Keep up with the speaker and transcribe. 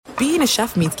being a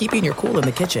chef means keeping your cool in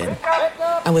the kitchen.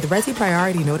 And with Resi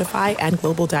Priority Notify and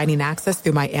Global Dining Access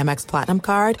through my Amex Platinum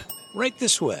card, right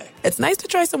this way. It's nice to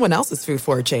try someone else's food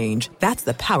for a change. That's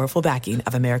the powerful backing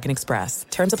of American Express.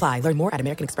 Terms apply. Learn more at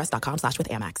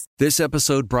americanexpress.com/withAmex. This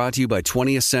episode brought to you by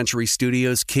 20th Century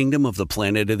Studios' Kingdom of the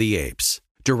Planet of the Apes.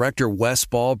 Director Wes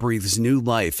Ball breathes new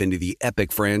life into the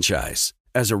epic franchise.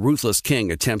 As a ruthless king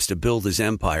attempts to build his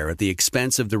empire at the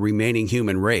expense of the remaining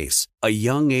human race, a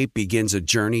young ape begins a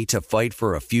journey to fight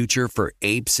for a future for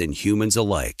apes and humans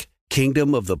alike.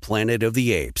 Kingdom of the Planet of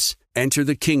the Apes. Enter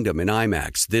the kingdom in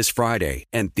IMAX this Friday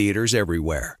and theaters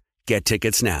everywhere. Get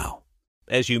tickets now.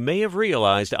 As you may have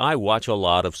realized, I watch a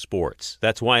lot of sports.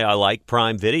 That's why I like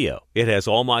Prime Video. It has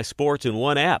all my sports in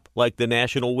one app, like the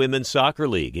National Women's Soccer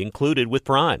League, included with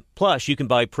Prime. Plus, you can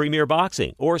buy Premier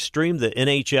Boxing or stream the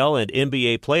NHL and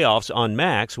NBA playoffs on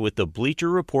Max with the Bleacher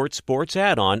Report Sports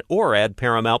add-on, or add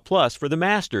Paramount Plus for the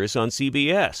Masters on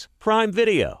CBS. Prime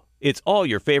Video. It's all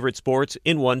your favorite sports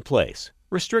in one place.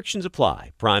 Restrictions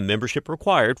apply. Prime membership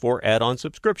required for add-on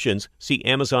subscriptions. See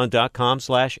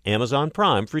Amazon.com/Amazon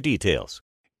Prime for details.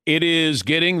 It is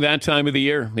getting that time of the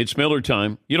year. It's Miller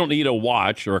time. You don't need a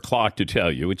watch or a clock to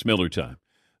tell you. It's Miller time.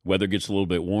 Weather gets a little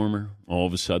bit warmer. All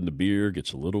of a sudden, the beer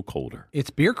gets a little colder. It's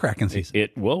beer cracking season.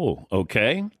 Whoa,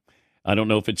 okay. I don't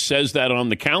know if it says that on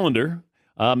the calendar.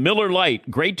 Miller Lite,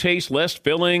 great taste, less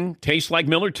filling, tastes like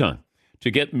Miller time. To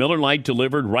get Miller Lite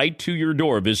delivered right to your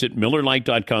door, visit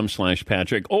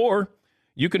MillerLite.com/Patrick, or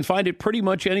you can find it pretty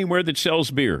much anywhere that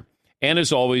sells beer. And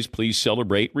as always, please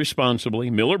celebrate responsibly.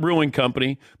 Miller Brewing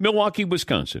Company, Milwaukee,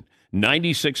 Wisconsin.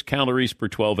 96 calories per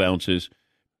 12 ounces.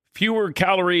 Fewer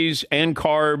calories and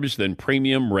carbs than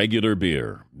premium regular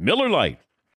beer. Miller Lite.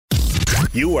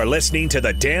 You are listening to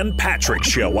The Dan Patrick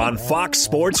Show on Fox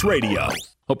Sports Radio.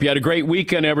 Hope you had a great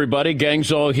weekend, everybody. Gang's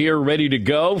all here, ready to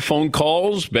go. Phone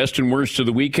calls, best and worst of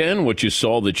the weekend, what you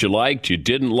saw that you liked, you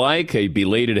didn't like, a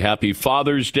belated happy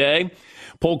Father's Day.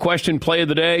 Poll question, play of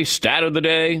the day, stat of the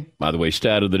day. By the way,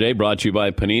 stat of the day brought to you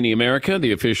by Panini America,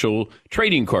 the official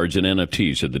trading cards and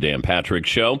NFTs of the Dan Patrick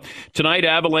Show. Tonight,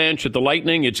 Avalanche at the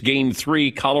Lightning. It's game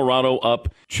 3, Colorado up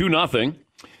 2-0.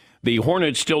 The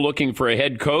Hornets still looking for a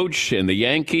head coach, and the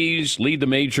Yankees lead the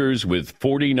majors with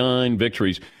 49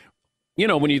 victories. You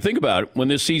know, when you think about it, when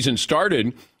this season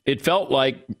started, it felt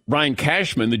like Brian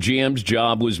Cashman, the GM's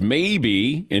job, was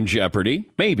maybe in jeopardy.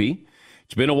 Maybe.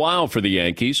 It's been a while for the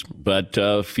Yankees, but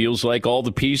feels like all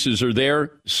the pieces are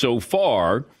there so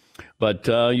far. But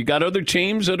you got other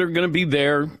teams that are going to be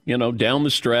there, you know, down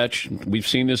the stretch. We've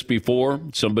seen this before.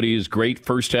 Somebody is great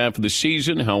first half of the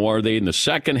season. How are they in the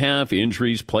second half?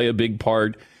 Injuries play a big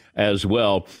part as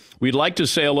well. We'd like to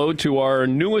say hello to our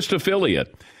newest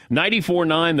affiliate,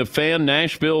 94.9 The Fan,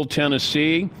 Nashville,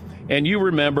 Tennessee. And you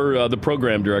remember the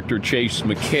program director, Chase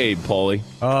McCabe, Paulie.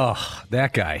 Oh,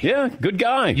 that guy. Yeah, good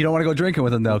guy. You don't want to go drinking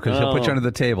with him, though, because he'll put you under the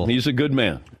table. He's a good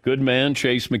man. Good man,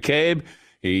 Chase McCabe.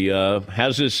 He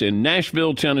has us in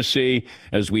Nashville, Tennessee,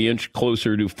 as we inch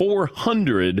closer to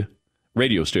 400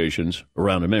 radio stations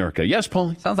around America. Yes,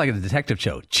 Paulie? Sounds like a detective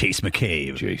show. Chase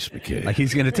McCabe. Chase McCabe. Like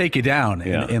he's going to take you down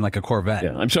in like a Corvette.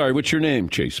 Yeah. I'm sorry, what's your name,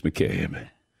 Chase McCabe?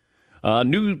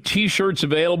 New T-shirts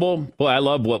available. Boy, I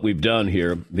love what we've done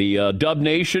here. The Dub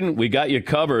Nation, we got you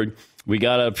covered. We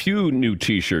got a few new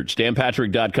T-shirts.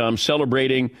 DanPatrick.com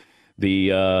celebrating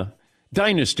the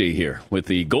dynasty here with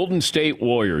the Golden State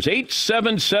Warriors.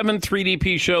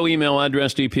 877-3DP Show. Email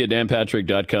address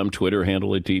dp@danpatrick.com. Twitter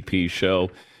handle at DP Show.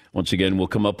 Once again, we'll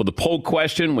come up with a poll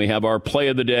question. We have our play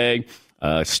of the day,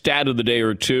 stat of the day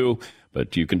or two.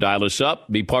 But you can dial us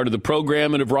up, be part of the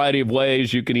program in a variety of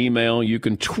ways. You can email, you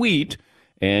can tweet,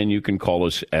 and you can call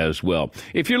us as well.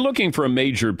 If you're looking for a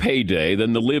major payday,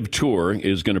 then the Live Tour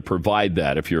is going to provide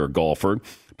that if you're a golfer.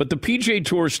 But the PGA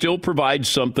Tour still provides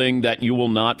something that you will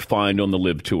not find on the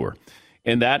Live Tour.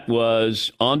 And that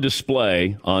was on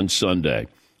display on Sunday.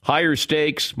 Higher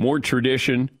stakes, more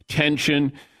tradition,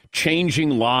 tension,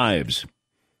 changing lives.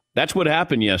 That's what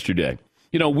happened yesterday.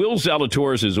 You know, Will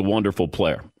Zalatoris is a wonderful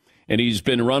player. And he's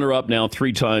been runner-up now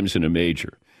 3 times in a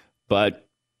major. But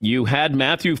you had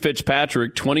Matthew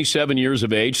Fitzpatrick, 27 years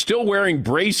of age, still wearing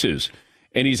braces.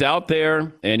 And he's out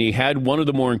there, and he had one of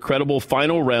the more incredible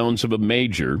final rounds of a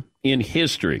major in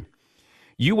history.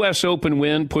 U.S. Open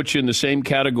win puts you in the same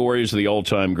category as the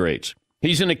all-time greats.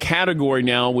 He's in a category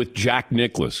now with Jack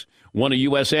Nicklaus, won a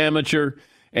U.S. Amateur,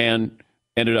 and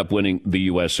ended up winning the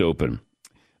U.S. Open.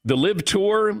 The Live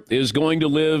Tour is going to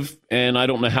live, and I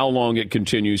don't know how long it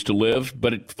continues to live,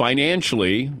 but it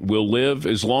financially will live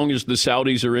as long as the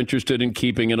Saudis are interested in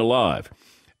keeping it alive.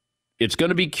 It's going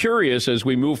to be curious as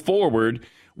we move forward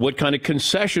what kind of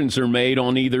concessions are made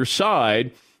on either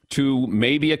side to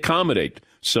maybe accommodate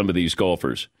some of these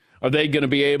golfers? Are they going to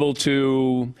be able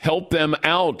to help them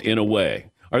out in a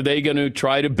way? Are they going to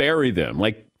try to bury them?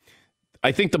 Like,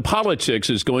 I think the politics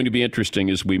is going to be interesting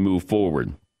as we move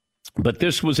forward. But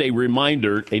this was a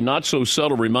reminder, a not so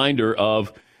subtle reminder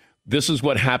of this is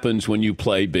what happens when you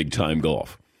play big time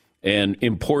golf and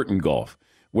important golf,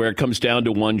 where it comes down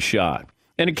to one shot.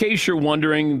 And in case you're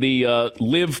wondering, the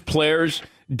LIV players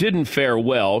didn't fare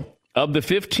well. Of the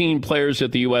 15 players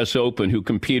at the U.S. Open who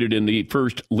competed in the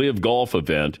first LIV golf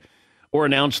event or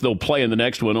announced they'll play in the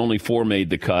next one, only 4 made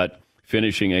the cut,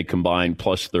 finishing a combined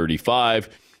plus 35.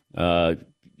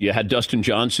 You had Dustin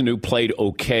Johnson, who played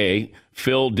okay.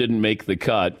 Phil didn't make the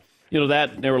cut. There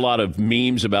were a lot of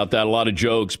memes about that, a lot of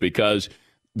jokes, because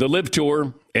the LIV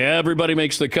Tour, everybody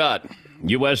makes the cut.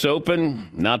 U.S. Open,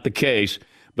 not the case.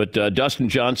 But Dustin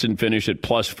Johnson finished at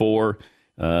plus 4.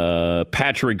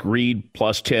 Patrick Reed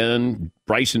plus 10.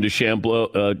 Bryson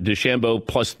DeChambeau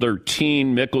plus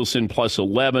 13. Mickelson plus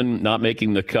 11, not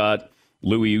making the cut.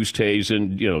 Louis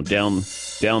Oosthuizen,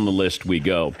 down the list we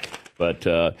go. But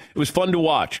it was fun to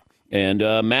watch. And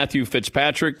Matthew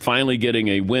Fitzpatrick finally getting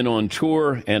a win on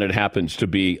tour, and it happens to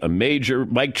be a major.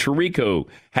 Mike Tirico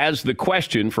has the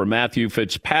question for Matthew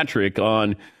Fitzpatrick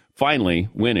on finally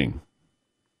winning.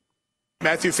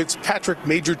 Matthew Fitzpatrick,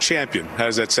 major champion. How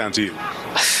does that sound to you?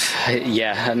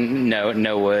 Yeah,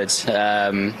 no words.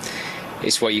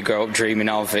 It's what you grow up dreaming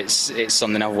of. It's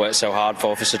something I've worked so hard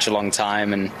for such a long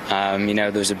time. And,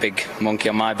 there was a big monkey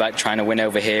on my back trying to win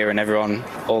over here, and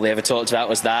all they ever talked about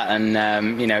was that. And,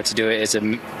 to do it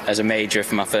as a major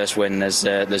for my first win,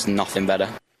 there's nothing better.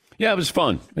 Yeah, it was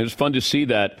fun. It was fun to see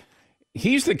that.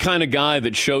 He's the kind of guy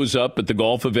that shows up at the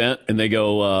golf event and they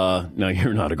go, no,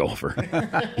 you're not a golfer.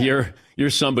 You're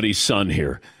somebody's son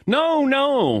here. No,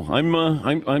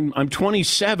 I'm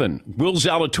 27. Will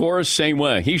Zalatoris, same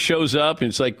way. He shows up and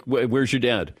it's like, where's your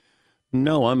dad?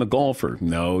 No, I'm a golfer.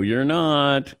 No, you're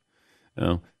not.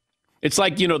 No. It's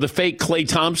like, the fake Klay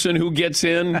Thompson who gets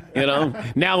in,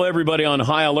 Now everybody on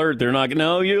high alert. They're not,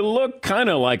 no, you look kind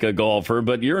of like a golfer,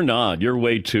 but you're not. You're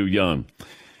way too young.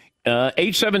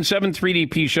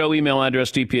 877-3DP Show, email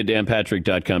address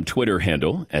dp@danpatrick.com, Twitter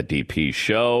handle @DP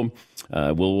Show.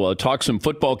 We'll talk some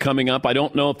football coming up. I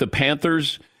don't know if the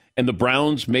Panthers and the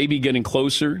Browns may be getting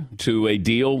closer to a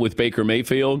deal with Baker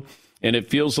Mayfield, and it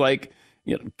feels like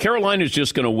Carolina's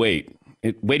just going to wait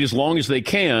as long as they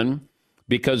can,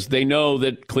 because they know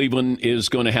that Cleveland is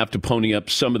going to have to pony up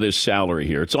some of this salary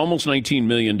here. It's almost $19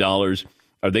 million.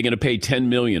 Are they going to pay $10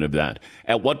 million of that?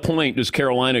 At what point does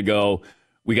Carolina go,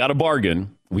 we got a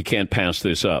bargain, we can't pass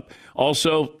this up?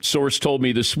 Also, source told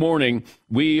me this morning,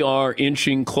 we are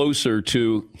inching closer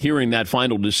to hearing that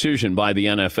final decision by the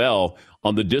NFL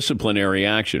on the disciplinary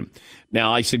action.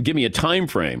 Now, I said, give me a time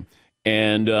frame.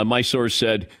 And my source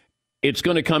said, it's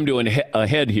going to come to a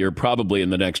head here probably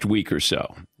in the next week or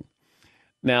so.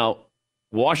 Now,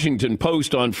 Washington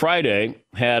Post on Friday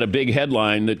had a big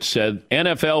headline that said,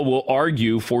 NFL will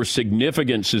argue for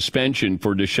significant suspension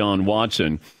for Deshaun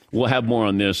Watson. We'll have more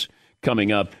on this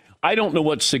coming up. I don't know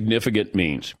what significant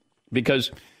means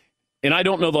and I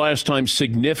don't know the last time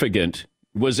significant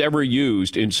was ever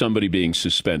used in somebody being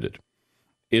suspended.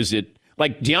 Is it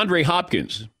like DeAndre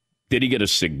Hopkins? Did he get a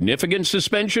significant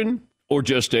suspension or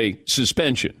just a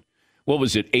suspension? What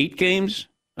was it, 8 games,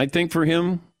 I think, for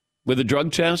him with a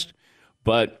drug test?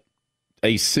 But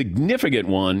a significant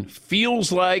one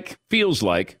feels like,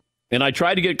 and I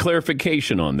tried to get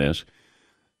clarification on this,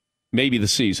 maybe the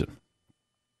season.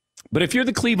 But if you're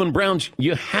the Cleveland Browns,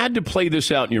 you had to play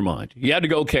this out in your mind. You had to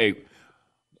go, okay,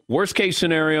 worst case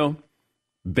scenario,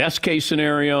 best case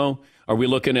scenario. Are we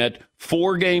looking at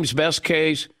 4 games best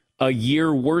case, a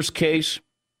year worst case?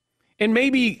 And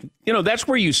maybe, that's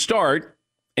where you start.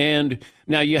 And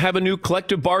now you have a new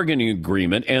collective bargaining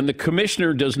agreement, and the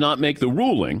commissioner does not make the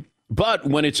ruling. But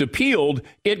when it's appealed,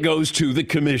 it goes to the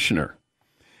commissioner.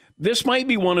 This might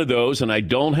be one of those, and I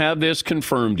don't have this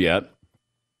confirmed yet,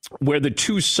 where the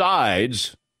two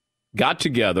sides got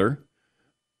together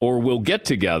or will get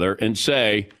together and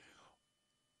say,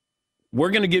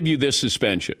 we're going to give you this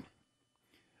suspension.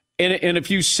 And if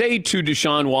you say to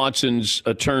Deshaun Watson's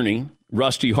attorney,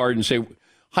 Rusty Hardin, say,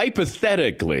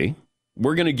 hypothetically,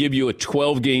 we're going to give you a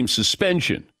 12-game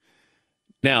suspension.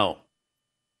 Now,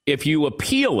 if you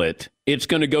appeal it, it's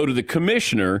going to go to the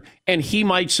commissioner, and he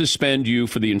might suspend you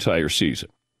for the entire season.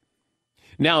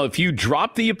 Now, if you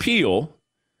drop the appeal,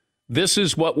 this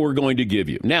is what we're going to give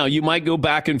you. Now, you might go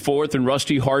back and forth, and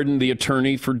Rusty Hardin, the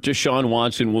attorney for Deshaun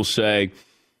Watson, will say,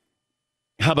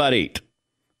 how about 8?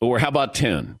 Or how about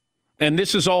 10? and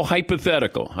this is all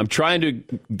hypothetical. I'm trying to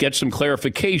get some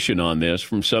clarification on this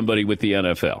from somebody with the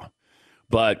NFL.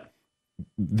 But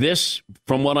this,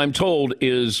 from what I'm told,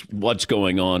 is what's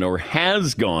going on or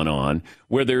has gone on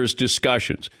where there's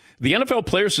discussions. The NFL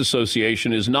Players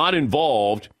Association is not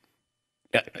involved,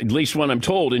 at least when I'm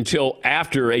told, until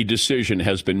after a decision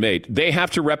has been made. They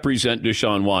have to represent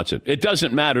Deshaun Watson. It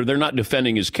doesn't matter. They're not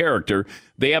defending his character.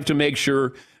 They have to make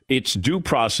sure it's due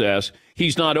process.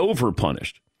 He's not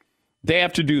overpunished. They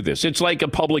have to do this. It's like a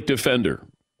public defender,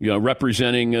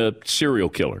 representing a serial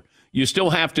killer. You still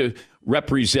have to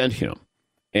represent him.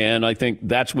 And I think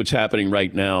that's what's happening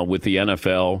right now with the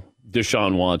NFL,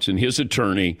 Deshaun Watson, his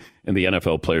attorney, and the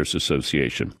NFL Players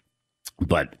Association.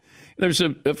 But there's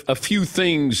a few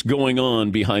things going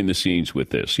on behind the scenes with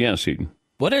this. Yes, Eden.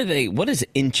 What does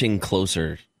inching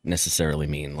closer necessarily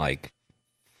mean? Like,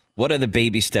 what are the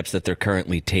baby steps that they're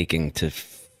currently taking to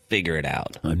figure it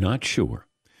out? I'm not sure.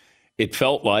 It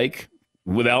felt like,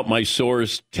 without my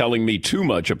source telling me too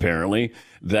much, apparently,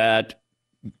 that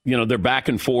they're back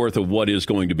and forth of what is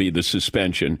going to be the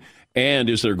suspension and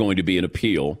is there going to be an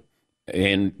appeal?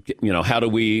 And, how do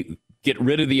we get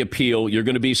rid of the appeal? You're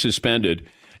going to be suspended.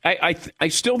 I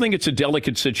still think it's a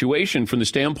delicate situation from the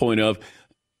standpoint of,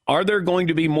 are there going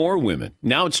to be more women?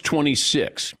 Now it's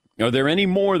 26. Are there any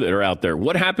more that are out there?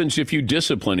 What happens if you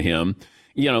discipline him?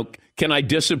 Can I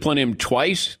discipline him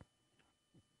twice?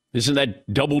 Isn't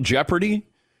that double jeopardy?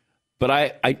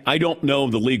 But I don't know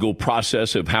the legal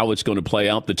process of how it's going to play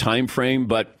out, the time frame.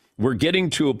 But we're getting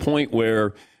to a point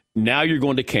where now you're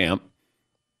going to camp.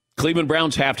 Cleveland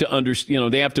Browns have to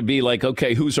understand, they have to be like,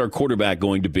 okay, who's our quarterback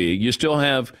going to be? You still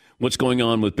have what's going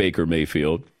on with Baker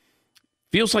Mayfield.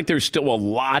 Feels like there's still a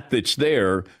lot that's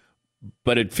there,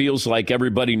 but it feels like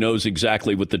everybody knows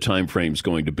exactly what the time frame's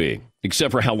going to be,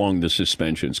 except for how long the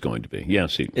suspension's going to be.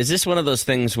 Yes, Steve. Is this one of those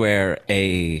things where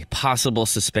a possible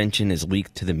suspension is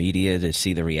leaked to the media to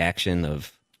see the reaction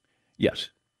of? Yes.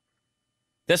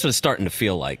 That's what it's starting to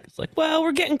feel like. It's like, well,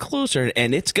 we're getting closer,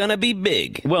 and it's going to be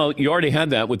big. Well, you already had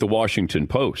that with the Washington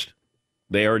Post.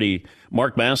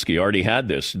 Mark Maskey already had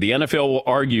this. The NFL will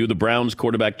argue the Browns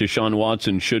quarterback Deshaun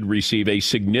Watson should receive a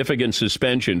significant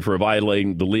suspension for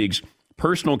violating the league's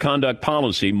personal conduct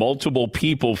policy. Multiple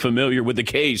people familiar with the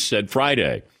case said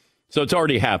Friday. So it's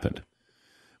already happened.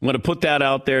 I'm going to put that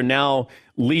out there now,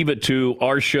 leave it to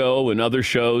our show and other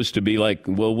shows to be like,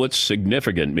 well, what's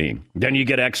significant mean? Then you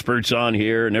get experts on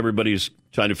here and everybody's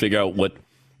trying to figure out what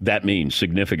that means,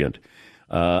 significant.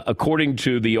 According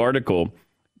to the article,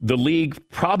 the league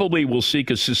probably will seek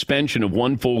a suspension of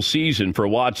one full season for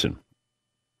Watson.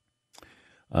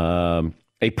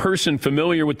 A person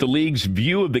familiar with the league's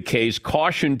view of the case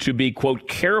cautioned to be, quote,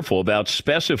 careful about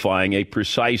specifying a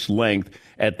precise length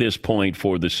at this point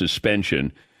for the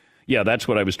suspension. Yeah, that's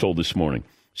what I was told this morning.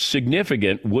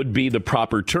 Significant would be the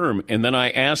proper term. And then I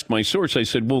asked my source, I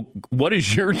said, well,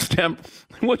 what's your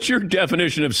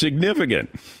definition of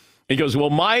significant? He goes, well,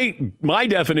 my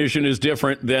definition is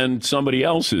different than somebody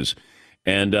else's.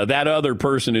 And that other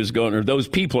person is going, or those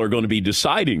people are going to be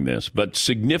deciding this. But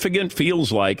significant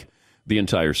feels like the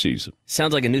entire season.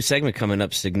 Sounds like a new segment coming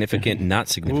up, significant, not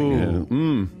significant.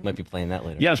 Might be playing that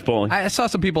later. Yes, Paul. I saw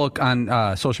some people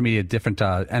on social media, different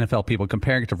NFL people,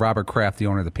 comparing it to Robert Kraft, the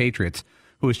owner of the Patriots,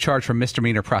 who was charged for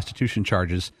misdemeanor prostitution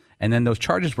charges. And then those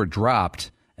charges were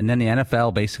dropped. And then the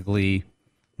NFL basically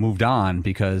moved on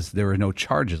because there were no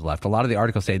charges left. A lot of the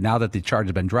articles say now that the charge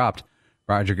has been dropped,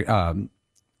 Kraft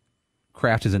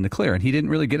is in the clear. And he didn't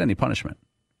really get any punishment.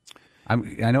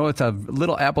 I know it's a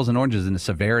little apples and oranges in the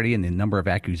severity and the number of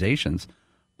accusations,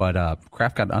 but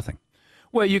Kraft got nothing.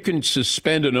 Well, you can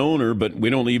suspend an owner, but we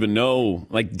don't even know.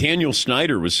 Like Daniel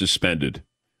Snyder was suspended.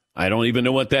 I don't even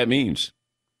know what that means.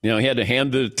 He had to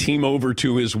hand the team over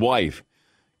to his wife.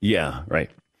 Yeah, right.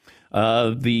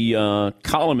 The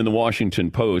column in the Washington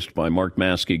Post by Mark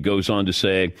Maskey goes on to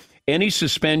say, any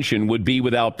suspension would be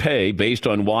without pay based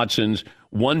on Watson's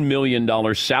 $1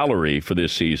 million salary for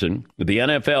this season. The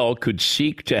NFL could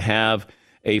seek to have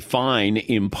a fine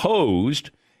imposed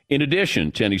in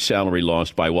addition to any salary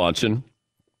lost by Watson.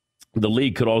 The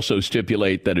league could also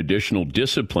stipulate that additional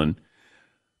discipline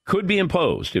could be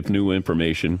imposed if new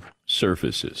information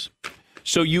surfaces.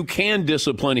 So you can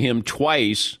discipline him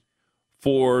twice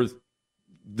for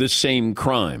the same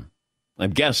crime,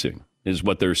 I'm guessing, is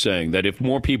what they're saying. That if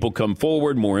more people come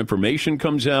forward, more information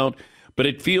comes out. But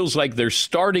it feels like they're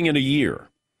starting in a year.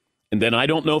 And then I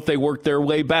don't know if they work their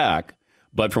way back.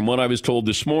 But from what I was told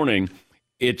this morning,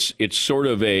 it's sort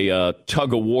of a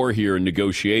tug of war here in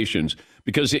negotiations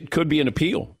because it could be an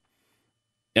appeal.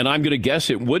 And I'm going to guess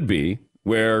it would be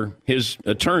where his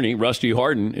attorney, Rusty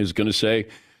Hardin, is going to say,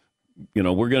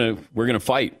 we're gonna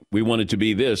fight. We want it to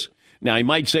be this. Now, he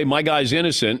might say, my guy's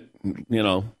innocent.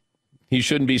 He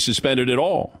shouldn't be suspended at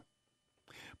all.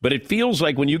 But it feels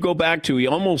like when you go back to, he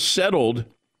almost settled,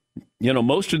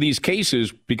 most of these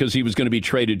cases because he was going to be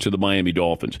traded to the Miami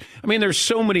Dolphins. I mean, there's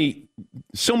so many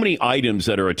items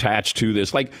that are attached to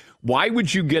this. Like, why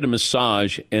would you get a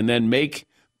massage and then make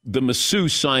the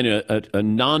masseuse sign a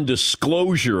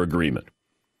non-disclosure agreement?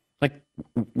 Like,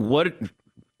 what? I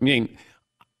mean,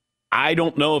 I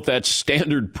don't know if that's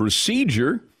standard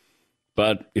procedure,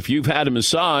 but if you've had a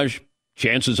massage,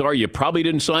 chances are you probably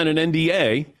didn't sign an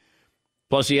NDA.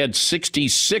 Plus, he had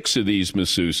 66 of these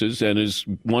masseuses, and as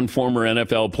one former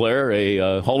NFL player,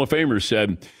 a Hall of Famer,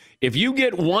 said, if you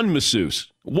get one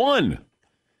masseuse,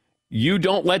 you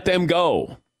don't let them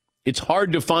go. It's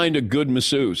hard to find a good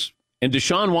masseuse. And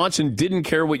Deshaun Watson didn't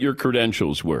care what your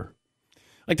credentials were.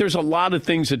 Like, there's a lot of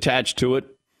things attached to it,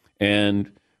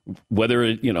 and whether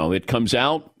it comes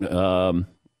out,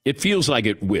 it feels like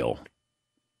it will.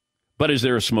 But is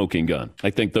there a smoking gun?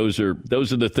 I think those are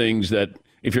the things that,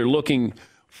 if you're looking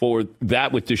for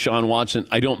that with Deshaun Watson,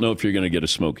 I don't know if you're going to get a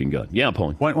smoking gun. Yeah,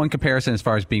 Paul. One comparison as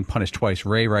far as being punished twice.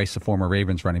 Ray Rice, the former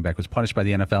Ravens running back, was punished by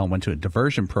the NFL and went to a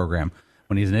diversion program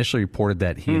when he initially reported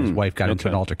that he and his wife got into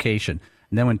an altercation.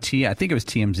 And then when I think it was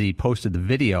TMZ posted the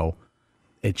video,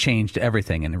 it changed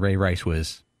everything. And Ray Rice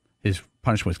his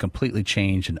punishment was completely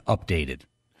changed and updated.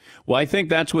 Well, I think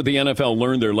that's what the NFL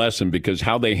learned their lesson, because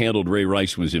how they handled Ray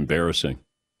Rice was embarrassing.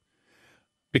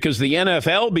 Because the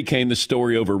NFL became the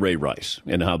story over Ray Rice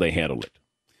and how they handled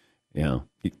it.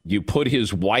 You put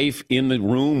his wife in the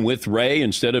room with Ray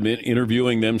instead of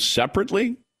interviewing them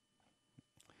separately.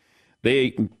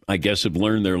 They, I guess, have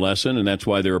learned their lesson, and that's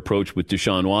why their approach with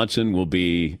Deshaun Watson will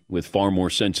be with far more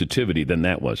sensitivity than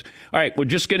that was. All right, we're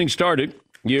just getting started.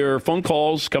 Your phone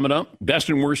calls coming up. Best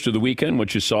and worst of the weekend,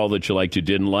 what you saw that you liked, you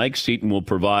didn't like. Seton will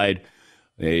provide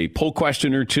a poll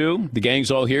question or two. The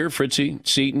gang's all here. Fritzy,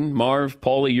 Seton, Marv,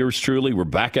 Paulie, yours truly. We're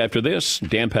back after this.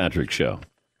 Dan Patrick Show.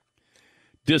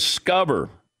 Discover.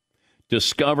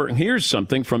 Here's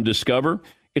something from Discover.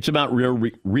 It's about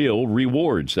real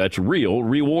rewards. That's real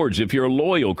rewards. If you're a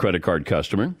loyal credit card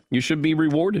customer, you should be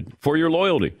rewarded for your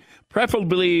loyalty.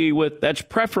 Preferably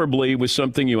with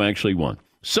something you actually want.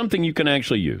 Something you can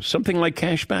actually use. Something like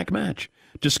Cashback Match.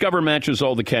 Discover matches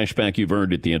all the cash back you've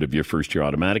earned at the end of your first year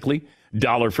automatically,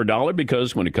 dollar for dollar,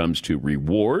 because when it comes to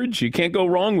rewards, you can't go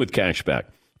wrong with cash back.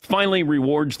 Finally,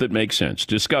 rewards that make sense.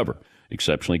 Discover.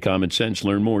 Exceptionally common sense.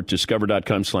 Learn more at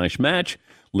discover.com/match.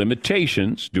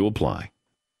 Limitations do apply.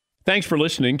 Thanks for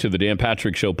listening to the Dan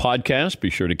Patrick Show podcast. Be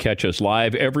sure to catch us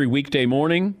live every weekday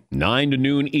morning, 9 to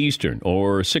noon Eastern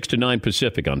or 6 to 9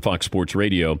 Pacific on Fox Sports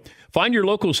Radio. Find your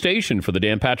local station for the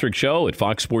Dan Patrick Show at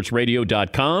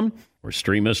foxsportsradio.com or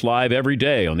stream us live every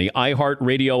day on the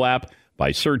iHeartRadio app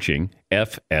by searching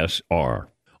FSR.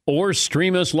 Or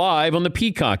stream us live on the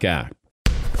Peacock app.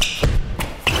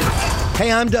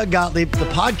 Hey, I'm Doug Gottlieb. The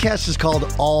podcast is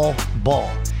called All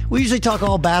Ball. We usually talk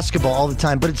all basketball all the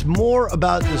time, but it's more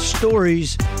about the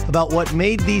stories about what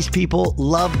made these people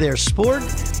love their sport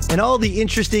and all the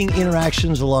interesting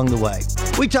interactions along the way.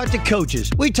 We talk to coaches.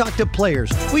 We talk to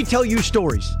players. We tell you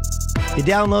stories. You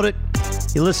download it.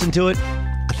 You listen to it.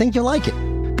 I think you'll like it.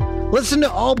 Listen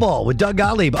to All Ball with Doug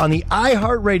Gottlieb on the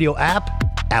iHeartRadio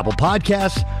app, Apple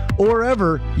Podcasts, or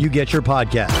wherever you get your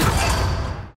podcasts.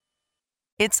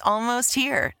 It's almost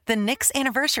here. The Knicks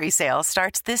anniversary sale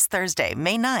starts this Thursday,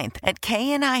 May 9th at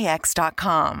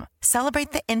knix.com.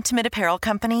 Celebrate the intimate apparel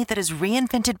company that has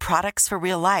reinvented products for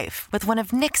real life with one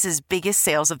of Knicks' biggest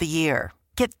sales of the year.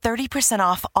 Get 30%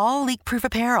 off all leak-proof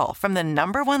apparel from the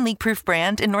 #1 leak-proof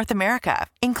brand in North America,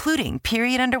 including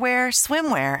period underwear,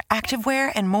 swimwear,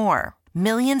 activewear, and more.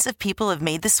 Millions of people have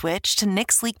made the switch to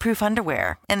Knicks leak-proof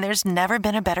underwear, and there's never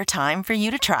been a better time for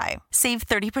you to try. Save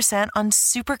 30% on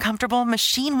super comfortable,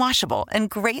 machine-washable, and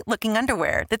great-looking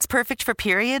underwear that's perfect for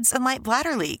periods and light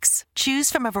bladder leaks.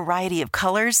 Choose from a variety of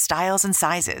colors, styles, and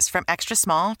sizes from extra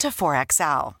small to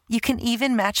 4XL. You can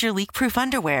even match your leak-proof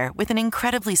underwear with an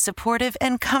incredibly supportive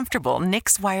and comfortable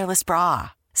Knicks wireless bra.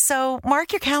 So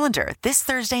mark your calendar this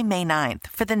Thursday, May 9th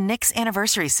for the Knicks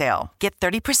anniversary sale. Get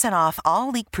 30% off all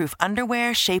leak-proof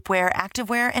underwear, shapewear,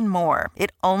 activewear, and more.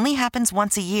 It only happens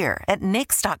once a year at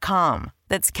knix.com.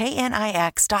 That's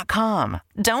knix.com.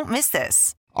 Don't miss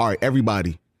this. All right,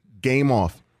 everybody, game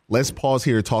off. Let's pause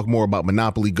here to talk more about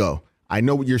Monopoly Go. I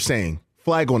know what you're saying.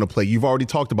 Flag on the play. You've already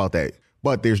talked about that.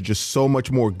 But there's just so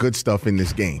much more good stuff in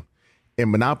this game. In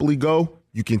Monopoly Go,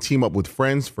 you can team up with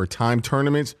friends for timed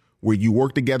tournaments where you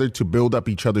work together to build up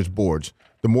each other's boards.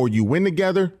 The more you win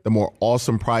together, the more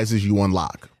awesome prizes you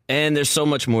unlock. And there's so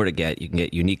much more to get. You can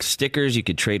get unique stickers. You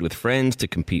could trade with friends to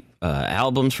compete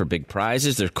albums for big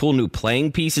prizes. There's cool new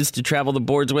playing pieces to travel the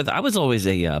boards with. I was always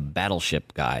a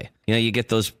Battleship guy. You know, you get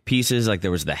those pieces, like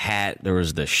there was the hat, there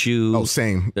was the shoe. Oh,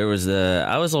 same.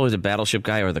 I was always a Battleship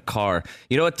guy, or the car.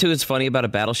 You know what, too, is funny about a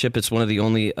Battleship? It's one of the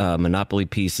only Monopoly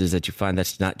pieces that you find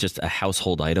that's not just a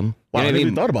household item. Wow, You know I what never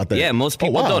even thought about that. Yeah, most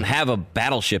people wow. don't have a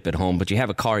Battleship at home, but you have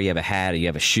a car, you have a hat, you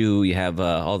have a shoe, you have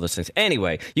all those things.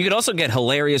 Anyway, you could also get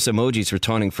hilarious emojis for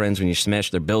taunting friends when you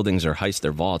smash their buildings or heist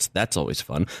their vaults. That's always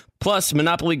fun. Plus,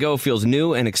 Monopoly Go feels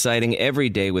new and exciting every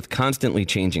day with constantly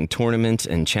changing tournaments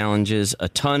and challenges. A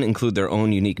ton include their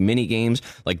own unique mini games,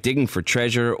 like digging for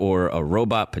treasure or a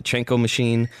robot Pachinko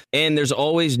machine. And there's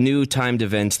always new timed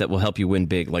events that will help you win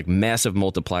big, like massive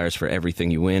multipliers for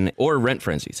everything you win, or rent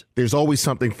frenzies. There's always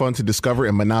something fun to discover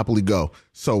in Monopoly Go.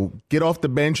 So get off the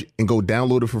bench and go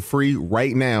download it for free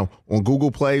right now on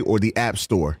Google Play or the App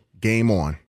Store. Game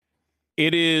on.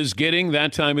 It is getting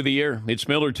that time of the year. It's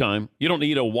Miller time. You don't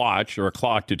need a watch or a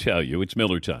clock to tell you. It's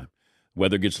Miller time.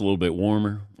 Weather gets a little bit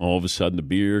warmer. All of a sudden, the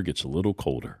beer gets a little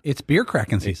colder. It's beer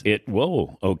cracking season.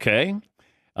 Whoa, okay.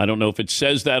 I don't know if it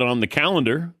says that on the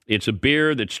calendar. It's a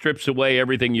beer that strips away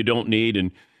everything you don't need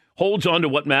and holds on to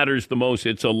what matters the most.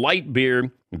 It's a light beer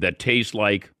that tastes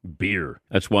like beer.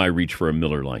 That's why I reach for a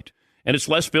Miller Lite. And it's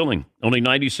less filling, only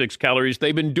 96 calories.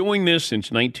 They've been doing this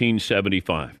since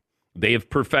 1975. They have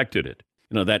perfected it.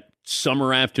 You know, that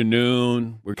summer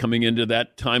afternoon, we're coming into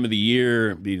that time of the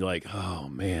year, be like, oh,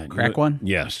 man. Crack one?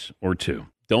 Yes, or two.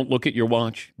 Don't look at your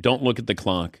watch. Don't look at the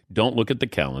clock. Don't look at the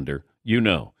calendar. You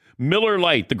know. Miller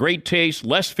Lite, the great taste,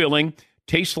 less filling,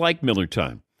 tastes like Miller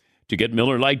time. To get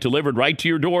Miller Lite delivered right to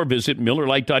your door, visit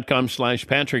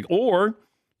MillerLite.com/Patrick, or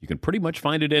you can pretty much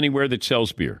find it anywhere that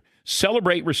sells beer.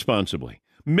 Celebrate responsibly.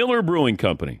 Miller Brewing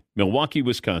Company, Milwaukee,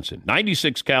 Wisconsin.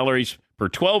 96 calories per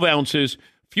 12 ounces,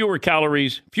 fewer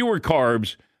calories, fewer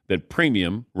carbs than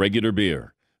premium regular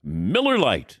beer. Miller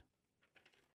Lite.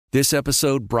 This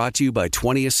episode brought to you by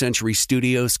 20th Century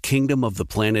Studios' Kingdom of the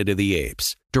Planet of the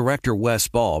Apes. Director Wes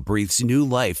Ball breathes new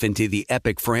life into the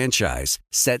epic franchise,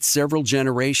 set several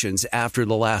generations after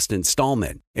the last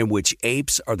installment, in which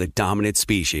apes are the dominant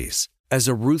species. As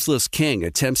a ruthless king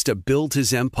attempts to build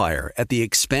his empire at the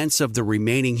expense of the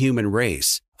remaining human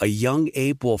race, a young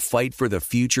ape will fight for the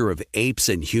future of apes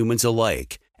and humans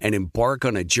alike and embark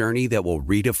on a journey that will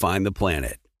redefine the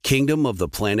planet. Kingdom of the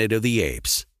Planet of the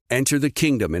Apes. Enter the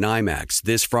kingdom in IMAX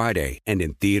this Friday and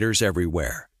in theaters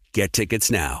everywhere. Get tickets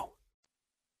now.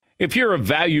 If you're a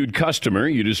valued customer,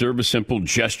 you deserve a simple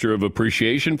gesture of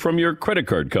appreciation from your credit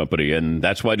card company, and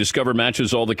that's why Discover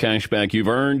matches all the cash back you've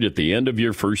earned at the end of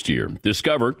your first year.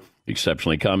 Discover,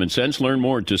 exceptionally common sense. Learn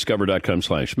more at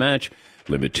discover.com/match.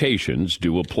 Limitations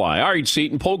do apply. All right,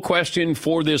 Seton, poll question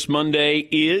for this Monday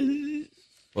is...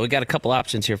 Well, we got a couple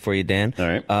options here for you, Dan. All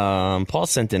right. Paul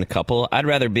sent in a couple. I'd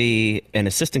rather be an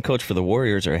assistant coach for the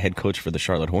Warriors or a head coach for the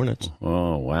Charlotte Hornets.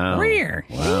 Oh, wow. Weird.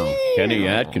 Wow. Kenny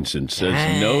Atkinson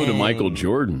says no to Michael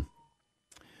Jordan.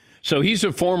 So he's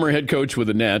a former head coach with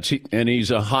the Nets, and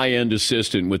he's a high-end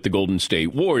assistant with the Golden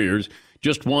State Warriors.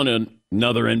 Just won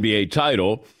another NBA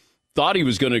title. Thought he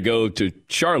was going to go to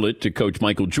Charlotte to coach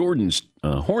Michael Jordan's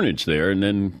Hornets there, and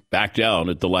then backed out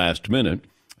at the last minute.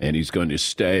 And he's going to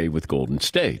stay with Golden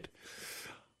State.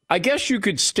 I guess you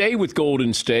could stay with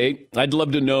Golden State. I'd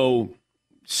love to know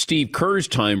Steve Kerr's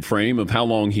time frame of how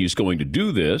long he's going to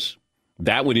do this.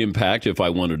 That would impact if I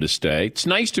wanted to stay. It's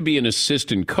nice to be an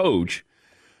assistant coach.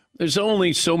 There's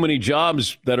only so many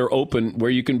jobs that are open where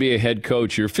you can be a head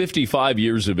coach. You're 55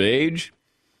 years of age.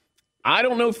 I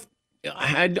don't know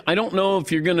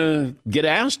if you're going to get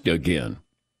asked again.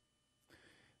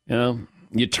 You know,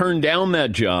 you turn down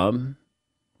that job.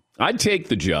 I'd take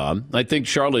the job. I think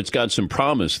Charlotte's got some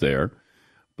promise there.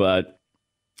 But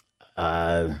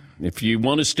if you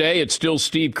want to stay, it's still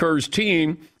Steve Kerr's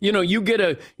team. You know, you get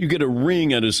a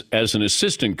ring as an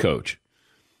assistant coach.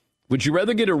 Would you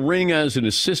rather get a ring as an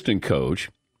assistant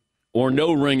coach or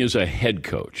no ring as a head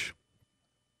coach?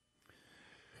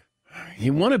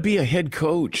 You want to be a head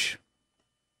coach.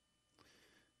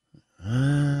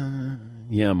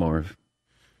 Yeah, Marv.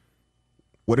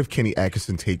 What if Kenny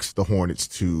Atkinson takes the Hornets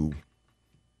to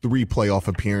 3 playoff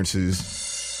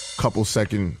appearances, couple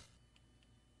second?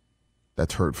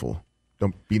 That's hurtful.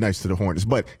 Don't be nice to the Hornets.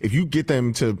 But if you get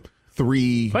them to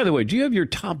 3... By the way, do you have your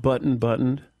top button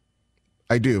buttoned?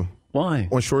 I do. Why?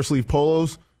 On short sleeve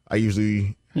polos, I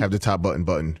usually have the top button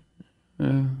buttoned.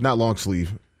 Not long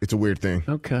sleeve. It's a weird thing.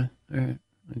 Okay. All right.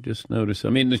 I just noticed. I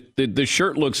mean, the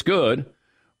shirt looks good,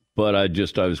 but I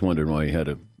was wondering why you had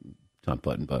a top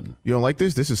button. You don't like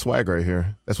this? This is swag right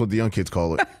here. That's what the young kids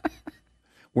call it.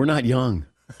 We're not young.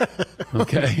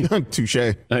 Okay.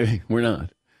 Touche. We're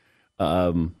not.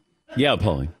 Yeah,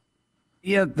 Paulie.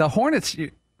 Yeah, the Hornets,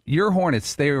 your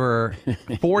Hornets, they were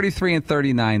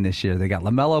 43-39 this year. They got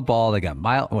LaMelo Ball. They got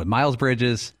Miles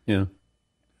Bridges. Yeah.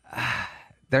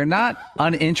 They're not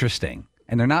uninteresting,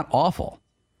 and they're not awful.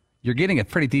 You're getting a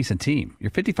pretty decent team.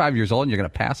 You're 55 years old, and you're going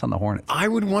to pass on the Hornets. I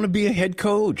would want to be a head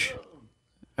coach.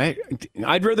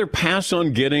 I'd rather pass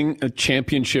on getting a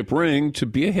championship ring to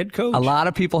be a head coach. A lot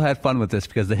of people had fun with this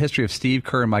because the history of Steve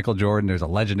Kerr and Michael Jordan, there's a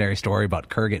legendary story about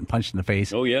Kerr getting punched in the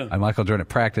face by Michael Jordan at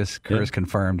practice. Kerr's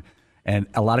confirmed. And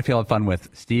a lot of people had fun with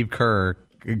Steve Kerr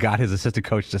got his assistant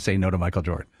coach to say no to Michael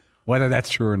Jordan, whether that's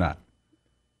true or not.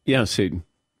 Yeah, Seton.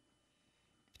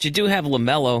 But you do have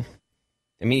LaMelo.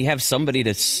 I mean, you have somebody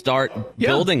to start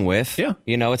building with. Yeah.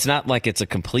 You know, it's not like it's a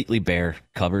completely bare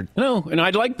cupboard. No, and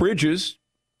I'd like Bridges,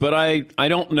 but I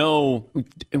don't know.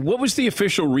 What was the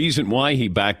official reason why he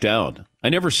backed out? I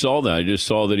never saw that. I just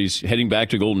saw that he's heading back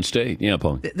to Golden State. Yeah,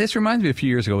 Paul. This reminds me a few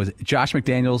years ago. Was Josh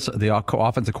McDaniels, the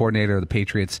offensive coordinator of the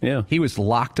Patriots? Yeah. He was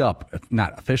locked up,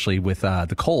 not officially, with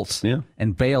the Colts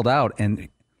and bailed out. And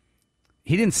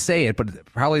he didn't say it, but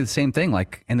probably the same thing.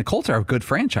 And the Colts are a good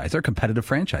franchise. They're a competitive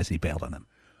franchise. He bailed on them.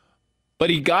 But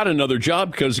he got another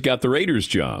job because he got the Raiders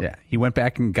job. Yeah, he went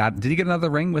back and did he get another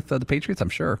ring with the Patriots? I'm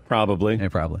sure. Probably. Yeah,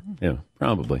 probably. Yeah,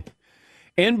 probably.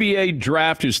 NBA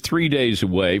draft is 3 days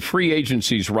away. Free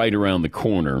agency's right around the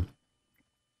corner.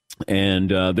 And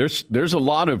there's a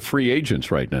lot of free agents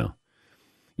right now.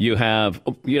 You have,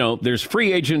 there's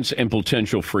free agents and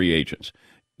potential free agents.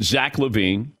 Zach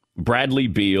LaVine, Bradley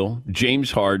Beal,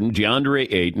 James Harden,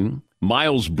 DeAndre Ayton,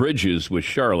 Miles Bridges with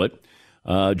Charlotte,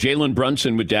 Jalen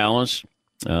Brunson with Dallas,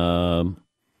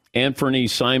 Anthony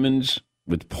Simons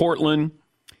with Portland.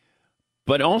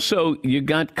 But also, you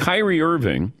got Kyrie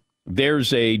Irving.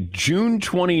 There's a June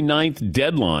 29th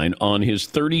deadline on his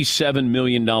 $37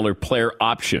 million player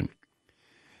option.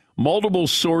 Multiple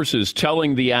sources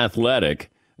telling The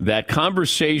Athletic that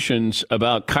conversations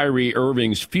about Kyrie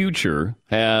Irving's future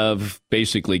have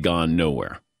basically gone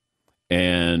nowhere.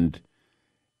 And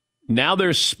now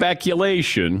there's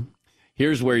speculation.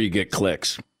 Here's where you get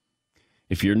clicks.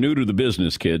 If you're new to the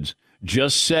business, kids,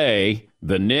 just say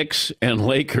the Knicks and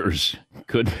Lakers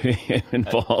could be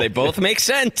involved. They both make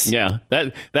sense. Yeah,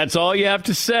 that's all you have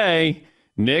to say.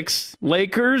 Knicks,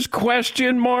 Lakers,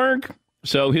 question mark.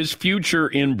 So his future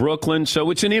in Brooklyn, so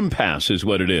it's an impasse is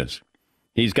what it is.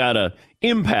 He's got an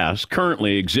impasse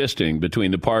currently existing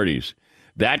between the parties.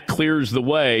 That clears the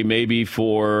way maybe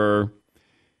for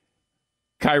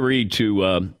Kyrie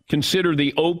to consider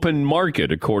the open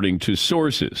market, according to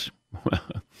sources.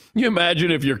 You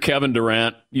imagine if you're Kevin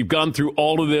Durant, you've gone through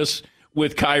all of this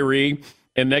with Kyrie,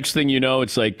 and next thing you know,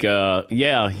 it's like,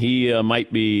 he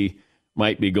might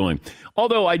be going.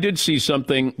 Although I did see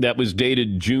something that was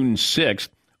dated June 6th,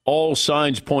 all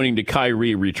signs pointing to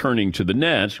Kyrie returning to the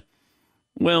Nets.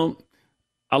 Well,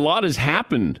 a lot has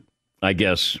happened, I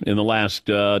guess, in the last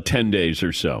 10 days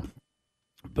or so.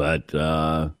 But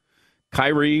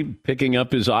Kyrie picking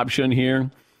up his option here,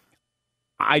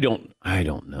 I don't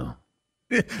know.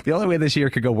 The only way this year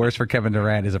could go worse for Kevin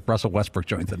Durant is if Russell Westbrook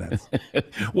joins the Nets.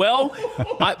 Well,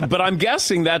 but I'm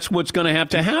guessing that's what's going to have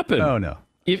to happen. Oh, no.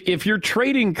 If you're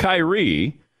trading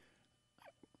Kyrie,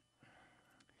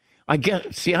 I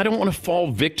don't want to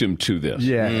fall victim to this.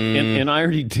 Yeah. And I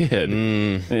already did.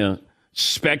 Yeah.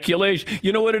 Speculation.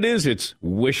 You know what it is? It's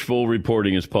wishful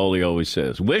reporting, as Paulie always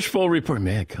says. Wishful reporting.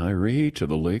 Man, Kyrie to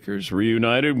the Lakers,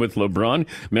 reunited with LeBron.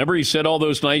 Remember he said all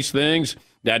those nice things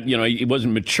that, he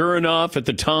wasn't mature enough at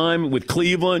the time with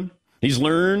Cleveland. He's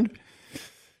learned.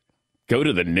 Go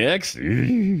to the Knicks?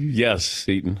 Yes,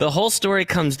 Eaton. The whole story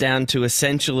comes down to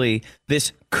essentially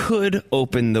this could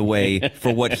open the way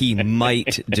for what he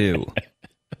might do.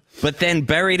 But then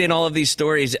buried in all of these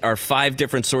stories are 5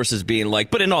 different sources being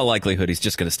like, but in all likelihood, he's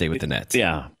just going to stay with the Nets.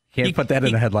 Yeah. Can't put that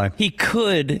in a headline. He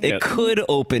could. It could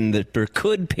open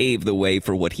could pave the way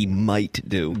for what he might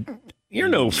do. You're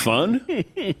no fun.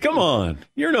 Come on.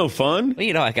 You're no fun.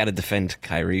 Well, I got to defend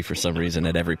Kyrie for some reason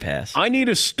at every pass. I need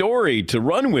a story to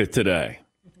run with today.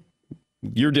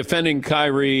 You're defending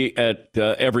Kyrie at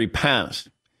every pass.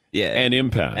 Yeah. And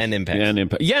impact. And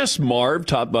impact. Yes, Marv,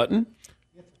 top button.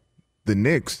 The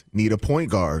Knicks need a point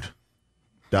guard. ...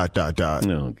 Oh,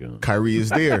 God. Kyrie is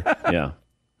there. Yeah.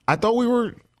 I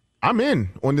thought I'm in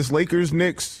on this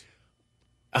Lakers-Knicks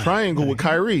triangle with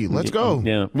Kyrie. Let's go.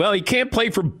 Yeah. Well, he can't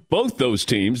play for both those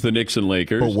teams, the Knicks and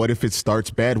Lakers. But what if it starts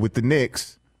bad with the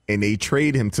Knicks and they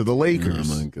trade him to the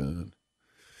Lakers? Oh, my God.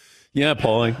 Yeah,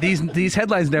 Paulie. These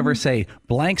headlines never say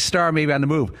blank star maybe on the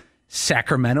move.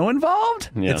 Sacramento involved?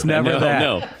 Yeah. It's never that.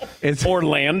 No. It's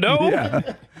Orlando?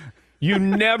 Yeah. You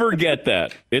never get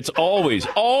that. It's always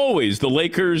the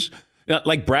Lakers,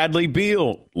 like Bradley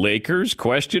Beal. Lakers,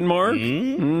 question mark?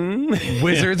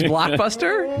 Wizards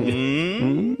blockbuster?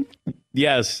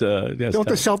 Yes. Don't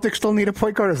the Celtics still need a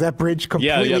point guard? Or is that bridge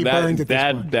completely burned at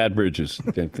this point? That bridges.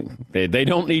 They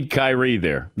don't need Kyrie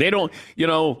there. They don't,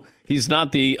 he's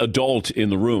not the adult in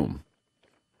the room.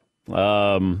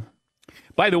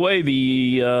 By the way,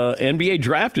 the NBA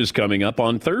draft is coming up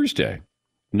on Thursday.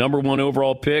 Number 1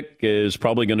 overall pick is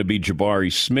probably going to be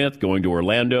Jabari Smith going to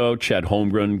Orlando. Chet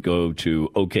Holmgren go to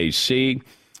OKC.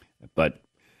 But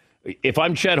if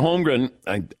I'm Chet Holmgren,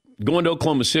 going to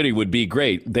Oklahoma City would be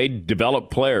great. They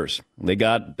develop players. They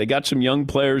got some young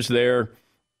players there,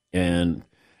 and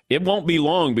it won't be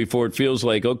long before it feels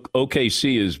like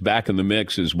OKC is back in the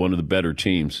mix as one of the better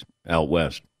teams out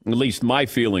west. At least my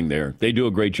feeling there. They do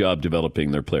a great job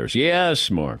developing their players.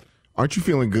 Yes, Marv. Aren't you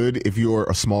feeling good if you're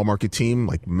a small market team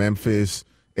like Memphis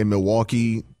and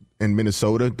Milwaukee and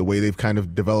Minnesota, the way they've kind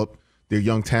of developed their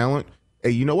young talent? Hey,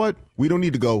 you know what? We don't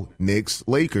need to go Knicks,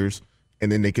 Lakers, and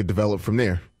then they could develop from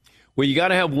there. Well, you got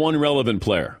to have one relevant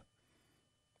player.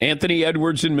 Anthony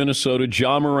Edwards in Minnesota,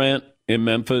 Ja Morant in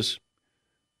Memphis.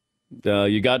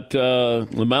 You got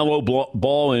LaMelo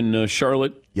Ball in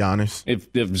Charlotte. Giannis.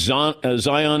 If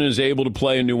Zion is able to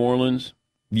play in New Orleans,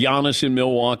 Giannis in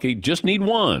Milwaukee, just need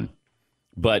one.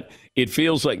 But it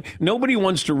feels like nobody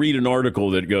wants to read an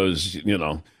article that goes,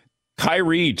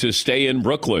 Kyrie to stay in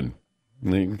Brooklyn.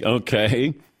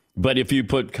 Okay. But if you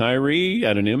put Kyrie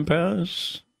at an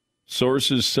impasse,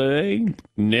 sources say,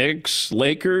 Knicks,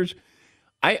 Lakers,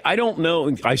 I don't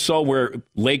know. I saw where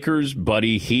Lakers,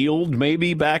 Buddy Hield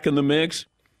maybe back in the mix.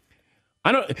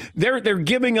 They're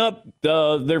giving up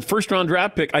their first-round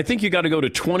draft pick. I think you got to go to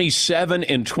 27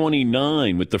 and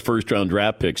 29 with the first-round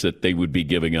draft picks that they would be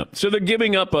giving up. So they're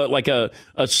giving up a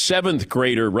seventh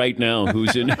grader right now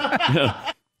who's in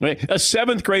a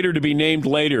seventh grader to be named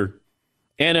later,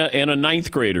 and a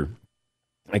ninth grader.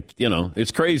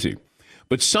 It's crazy,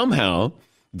 but somehow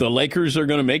the Lakers are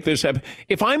going to make this happen.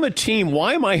 If I'm a team,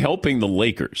 why am I helping the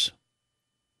Lakers?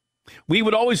 We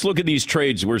would always look at these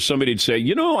trades where somebody'd say,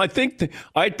 I think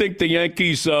the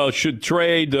Yankees should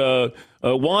trade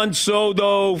Juan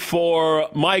Soto for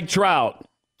Mike Trout.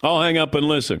 I'll hang up and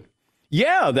listen.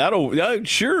 Yeah,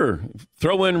 sure.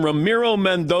 Throw in Ramiro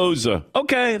Mendoza.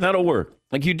 Okay, that'll work.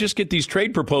 Like you just get these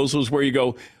trade proposals where you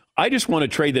go, I just want a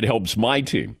trade that helps my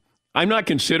team. I'm not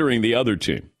considering the other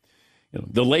team.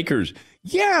 The Lakers,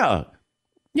 yeah,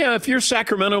 if you're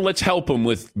Sacramento, let's help them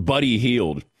with Buddy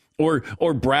Hield.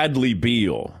 Or Bradley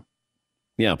Beal.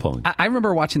 Yeah, Paul. I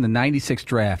remember watching the 96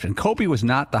 draft, and Kobe was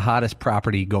not the hottest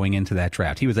property going into that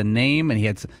draft. He was a name,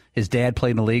 and his dad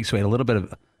played in the league, so he had a little bit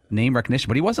of name recognition.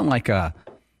 But he wasn't like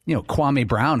Kwame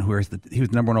Brown, he was the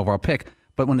number 1 overall pick.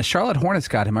 But when the Charlotte Hornets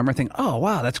got him, I remember thinking, oh,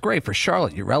 wow, that's great for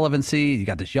Charlotte. Your relevancy, you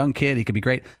got this young kid, he could be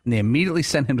great. And they immediately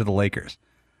sent him to the Lakers.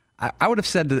 I would have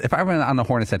said, if I were on the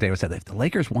Hornets that day, I would have said, if the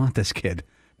Lakers want this kid,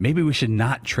 maybe we should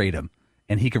not trade him.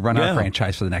 And he could run our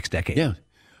franchise for the next decade. Yeah.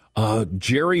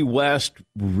 Jerry West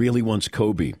really wants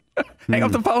Kobe. Hang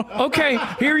up the phone. Okay,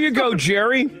 here you go,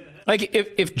 Jerry. Like,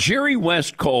 if Jerry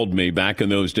West called me back in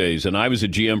those days, and I was a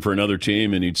GM for another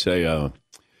team, and he'd say,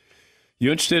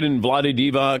 you interested in Vlade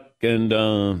Divac and,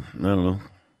 I don't know,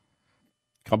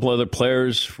 a couple other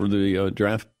players for the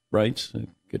draft rights?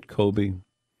 Get Kobe,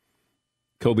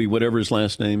 whatever his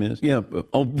last name is. Yeah.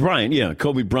 Oh, Bryant. Yeah,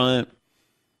 Kobe Bryant.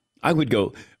 I would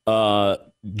go,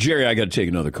 Jerry, I got to take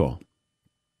another call.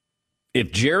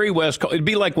 If Jerry West called, it'd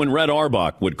be like when Red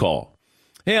Auerbach would call.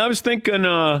 Hey, I was thinking,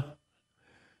 how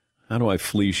do I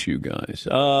fleece you guys?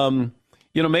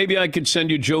 Maybe I could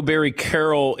send you Joe Barry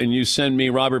Carroll and you send me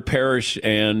Robert Parrish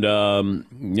and,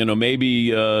 maybe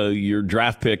your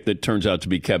draft pick that turns out to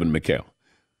be Kevin McHale.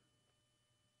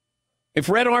 If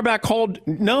Red Auerbach called,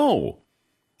 no.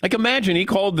 Like imagine he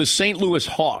called the St. Louis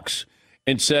Hawks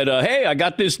and said, hey, I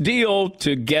got this deal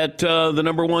to get the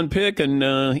number 1 pick, and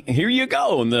here you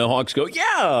go. And the Hawks go,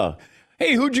 yeah.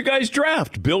 Hey, who'd you guys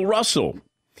draft? Bill Russell.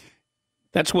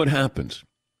 That's what happens.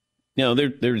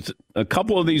 There's a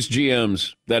couple of these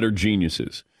GMs that are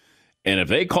geniuses. And if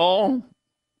they call,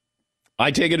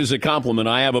 I take it as a compliment.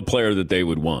 I have a player that they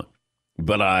would want.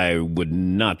 But I would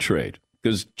not trade.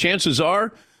 Because chances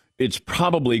are it's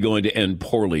probably going to end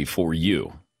poorly for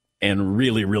you and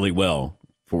really, really well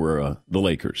for the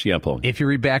Lakers. Yeah, Paul. If you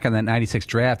read back on that 96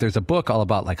 draft, there's a book all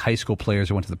about like high school players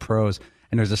who went to the pros.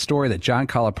 And there's a story that John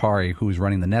Calipari, who was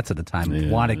running the Nets at the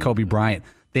time, wanted Kobe Bryant.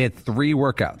 They had 3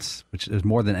 workouts, which is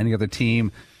more than any other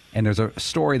team. And there's a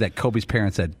story that Kobe's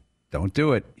parents said, don't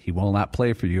do it. He will not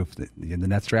play for you if the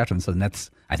Nets draft him. So the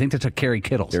Nets, I think they took Kerry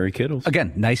Kittles. Kerry Kittles.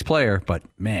 Again, nice player, but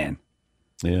man,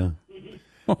 Yeah.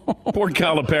 Poor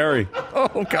Calipari.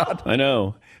 Oh, God. I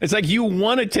know. It's like you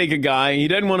want to take a guy, he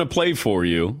doesn't want to play for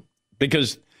you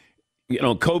because,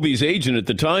 Kobe's agent at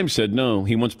the time said, no,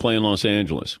 he wants to play in Los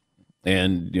Angeles.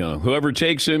 And, whoever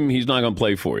takes him, he's not going to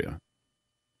play for you.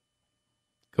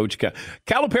 Coach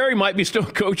Calipari might be still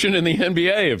coaching in the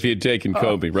NBA if he had taken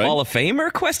Kobe, right? Hall of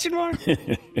Famer, question mark?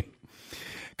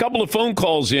 Couple of phone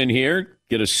calls in here.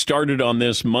 Get us started on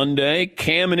this Monday.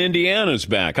 Cam in Indiana's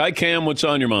back. Hi, Cam. What's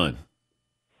on your mind?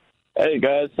 Hey,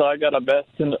 guys. So I got a best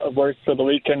and a worst for the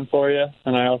weekend for you,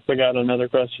 and I also got another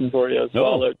question for you as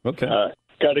well. Okay.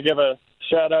 Got to give a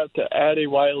shout-out to Addie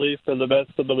Wiley for the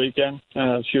best of the weekend.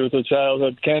 She was a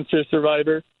childhood cancer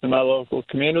survivor in my local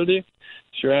community.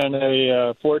 She ran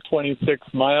a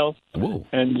 426 miles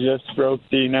and just broke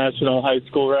the national high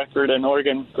school record in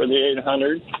Oregon for the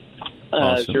 800.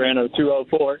 Awesome. She ran a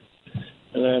 204.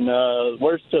 And then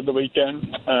worst of the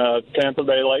weekend, Tampa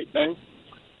Bay Lightning.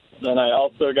 Then I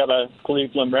also got a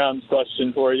Cleveland Browns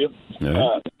question for you.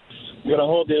 I'm going to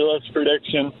hold you this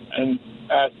prediction and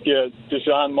ask you,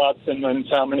 Deshaun Watson wins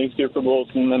how many Super Bowls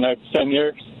in the next 10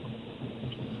 years?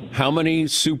 How many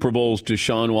Super Bowls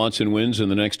Deshaun Watson wins in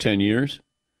the next 10 years?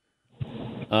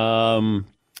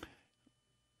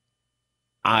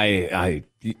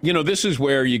 This is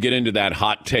where you get into that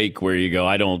hot take where you go,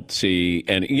 I don't see,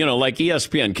 and like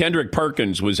ESPN, Kendrick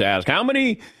Perkins was asked, how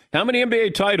many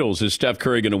NBA titles is Steph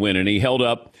Curry going to win? And he held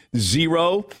up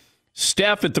 0.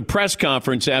 Steph at the press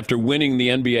conference after winning the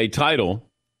NBA title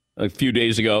a few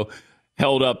days ago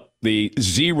held up the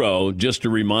 0 just to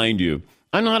remind you.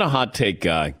 I'm not a hot take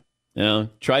guy.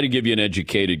 Try to give you an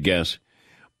educated guess.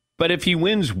 But if he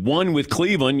wins 1 with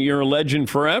Cleveland, you're a legend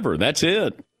forever. That's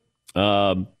it.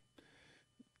 10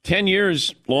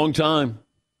 years, long time.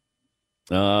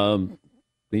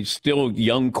 He's still a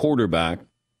young quarterback.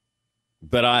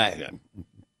 But I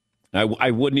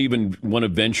wouldn't even want to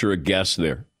venture a guess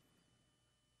there.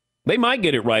 They might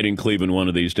get it right in Cleveland one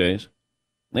of these days.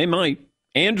 They might.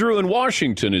 Andrew in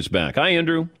Washington is back. Hi,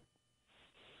 Andrew.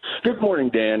 Good morning,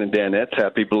 Dan and Danettes.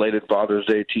 Happy belated Father's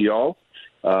Day to y'all.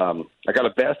 I got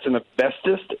a best and a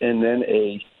bestest, and then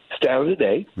a stat of the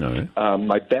day. All right.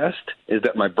 My best is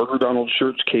that my Burger Donald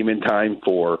shirts came in time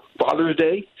for Father's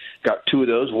Day. Got 2 of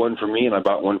those, one for me, and I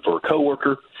bought one for a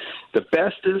coworker. The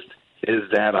bestest is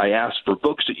that I asked for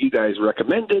books that you guys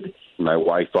recommended. My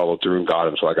wife followed through and got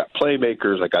them. So I got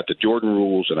Playmakers, I got the Jordan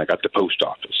Rules, and I got the Post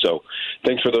Office. So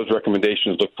thanks for those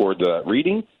recommendations. Look forward to that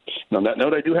reading. And on that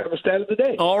note, I do have a stat of the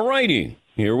day. All righty.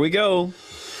 Here we go.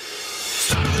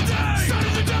 Stat of the day! Stat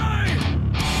of the day!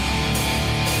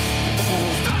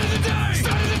 Stat of the day!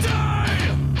 Stat of the day!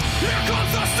 Here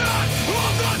comes the stat of the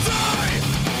day!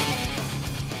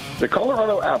 The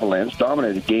Colorado Avalanche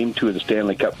dominated Game 2 of the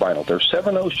Stanley Cup Final. Their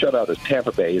 7-0 shutout at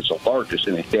Tampa Bay is the largest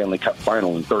in a Stanley Cup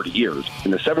Final in 30 years.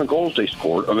 And the 7 goals they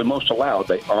scored are the most allowed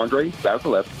by Andrei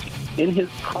Vasilevskiy in his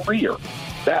career.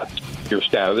 That's your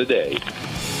stat of the day. Stat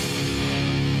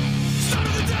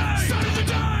of the day! Stat of the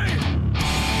day!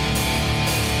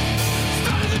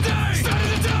 Stat of the day! Stat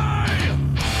of the day!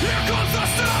 Here comes the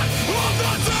stat of the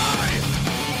day!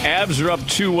 Avs are up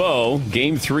 2-0,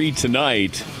 Game 3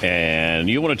 tonight, and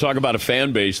you want to talk about a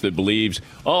fan base that believes,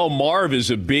 Marv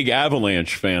is a big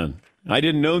Avalanche fan. I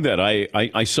didn't know that.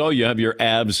 I saw you have your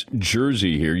Avs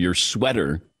jersey here, your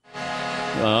sweater.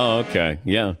 Oh, okay,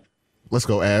 yeah. Let's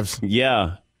go, Avs.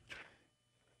 Yeah.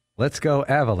 Let's go,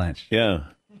 Avalanche. Yeah.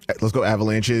 Let's go,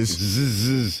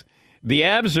 Avalanches. The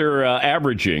Avs are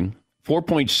averaging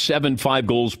 4.75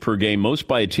 goals per game, most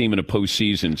by a team in a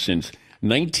postseason since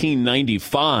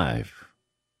 1995.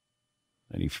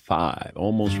 95.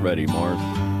 Almost ready, Mark.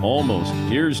 Almost.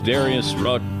 Here's Darius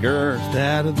Rucker.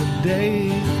 Stat of the day.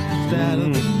 Stat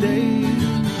of the day.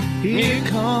 Here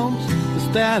comes the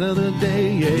stat of the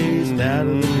day. Stat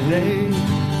of the day.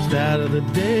 Stat of the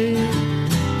day.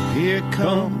 Here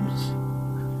comes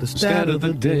the stat of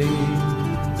the day.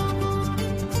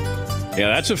 Yeah,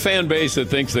 that's a fan base that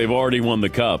thinks they've already won the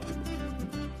cup.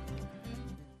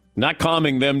 Not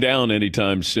calming them down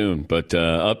anytime soon, but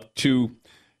up to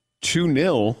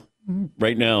 2-0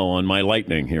 right now on my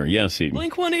Lightning here. Yes, Eden.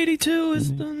 Blink-182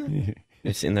 is done.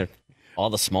 It's in there. All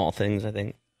the small things, I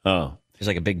think. Oh. There's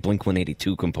like a big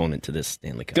Blink-182 component to this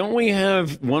Stanley Cup. Don't we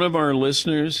have one of our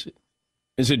listeners,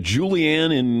 is it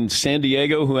Julianne in San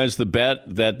Diego, who has the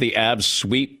bet that the Avs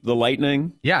sweep the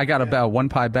Lightning? Yeah, I got about 1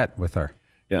 pie bet with her.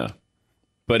 Yeah.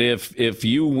 But if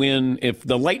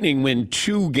the Lightning win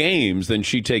 2 games, then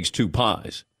she takes 2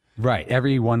 pies. Right.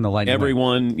 Everyone, the Lightning.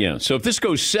 Everyone, yeah. So if this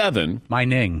goes 7. My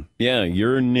Ning. Yeah,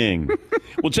 you're Ning.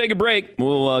 We'll take a break.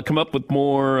 We'll come up with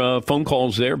more phone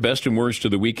calls there. Best and worst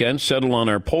of the weekend. Settle on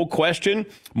our poll question.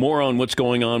 More on what's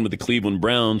going on with the Cleveland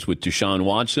Browns with Deshaun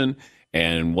Watson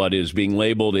and what is being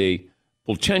labeled a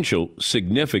potential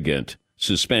significant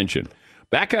suspension.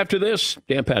 Back after this,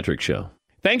 Dan Patrick Show.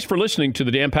 Thanks for listening to the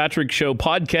Dan Patrick Show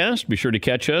podcast. Be sure to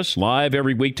catch us live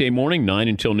every weekday morning, 9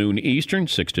 until noon Eastern,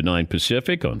 6 to 9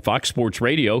 Pacific on Fox Sports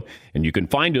Radio. And you can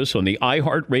find us on the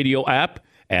iHeartRadio app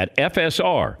at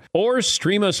FSR or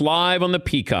stream us live on the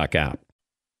Peacock app.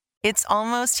 It's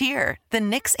almost here. The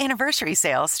Knicks anniversary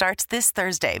sale starts this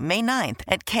Thursday, May 9th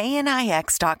at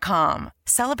KNIX.com.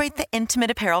 Celebrate the intimate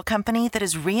apparel company that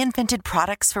has reinvented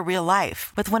products for real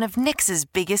life with one of Knicks'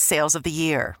 biggest sales of the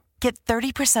year. Get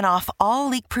 30% off all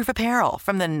leak-proof apparel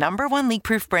from the #1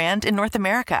 leak-proof brand in North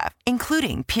America,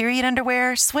 including period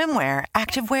underwear, swimwear,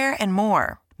 activewear, and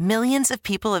more. Millions of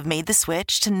people have made the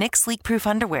switch to Knix leak-proof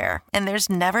underwear, and there's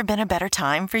never been a better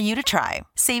time for you to try.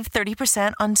 Save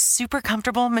 30% on super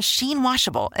comfortable,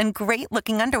 machine-washable, and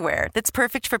great-looking underwear that's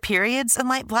perfect for periods and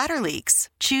light bladder leaks.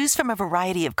 Choose from a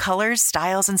variety of colors,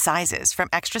 styles, and sizes from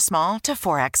extra small to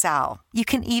 4XL. You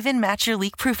can even match your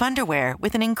leak-proof underwear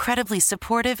with an incredibly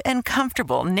supportive and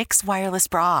comfortable Knix wireless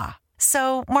bra.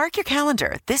 So mark your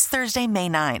calendar this Thursday, May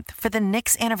 9th for the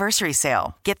Knicks anniversary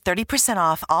sale. Get 30%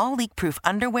 off all leak-proof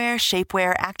underwear,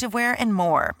 shapewear, activewear, and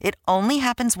more. It only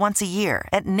happens once a year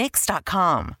at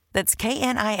Knix.com. That's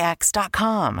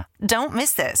KNIX.com. Don't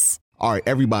miss this. All right,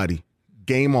 everybody,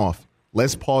 game off.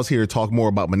 Let's pause here to talk more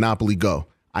about Monopoly Go.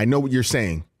 I know what you're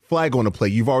saying. Flag on the play.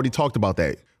 You've already talked about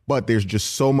that. But there's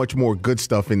just so much more good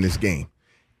stuff in this game.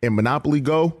 In Monopoly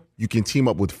Go, you can team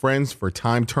up with friends for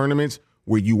timed tournaments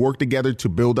where you work together to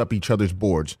build up each other's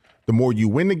boards. The more you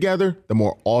win together, the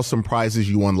more awesome prizes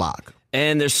you unlock.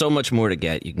 And there's so much more to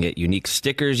get. You can get unique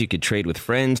stickers. You could trade with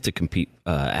friends to compete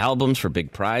albums for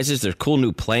big prizes. There's cool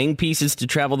new playing pieces to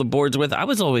travel the boards with. I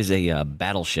was always a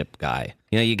Battleship guy.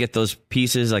 You know, you get those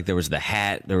pieces, like there was the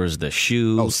hat, there was the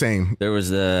shoe. Oh, same. I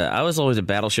was always a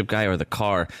Battleship guy, or the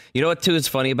car. You know what, too, is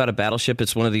funny about a Battleship?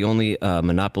 It's one of the only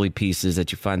Monopoly pieces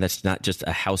that you find that's not just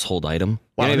a household item.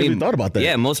 Wow, you know I never thought about that.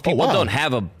 Yeah, most people don't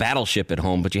have a Battleship at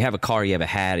home, but you have a car, you have a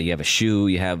hat, you have a shoe,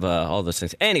 you have all those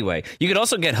things. Anyway, you could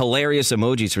also get hilarious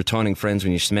emojis for taunting friends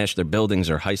when you smash their buildings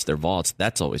or heist their vaults.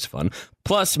 That's always fun.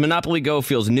 Plus, Monopoly Go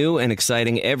feels new and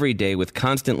exciting every day with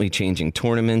constantly changing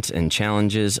tournaments and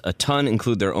challenges. A ton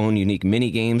include their own unique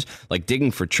mini games like digging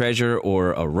for treasure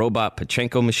or a robot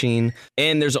Pachinko machine.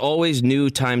 And there's always new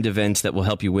timed events that will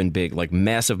help you win big, like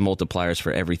massive multipliers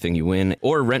for everything you win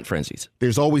or rent frenzies.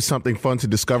 There's always something fun to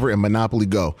discover in Monopoly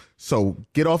Go. So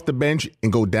get off the bench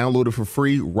and go download it for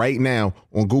free right now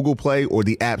on Google Play or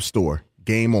the App Store.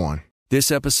 Game on. This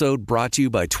episode brought to you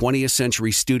by 20th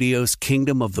Century Studios'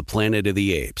 Kingdom of the Planet of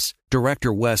the Apes.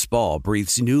 Director Wes Ball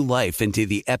breathes new life into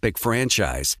the epic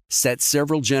franchise, set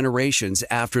several generations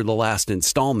after the last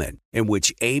installment, in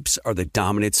which apes are the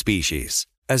dominant species.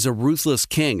 As a ruthless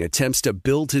king attempts to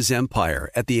build his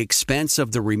empire at the expense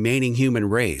of the remaining human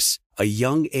race, a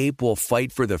young ape will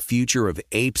fight for the future of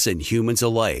apes and humans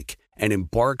alike and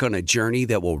embark on a journey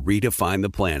that will redefine the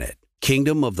planet.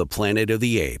 Kingdom of the Planet of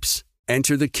the Apes.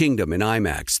 Enter the kingdom in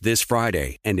IMAX this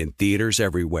Friday and in theaters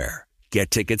everywhere.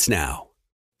 Get tickets now.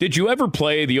 Did you ever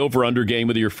play the over-under game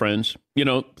with your friends? You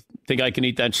know, think I can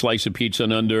eat that slice of pizza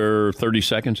in under 30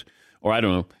 seconds? Or I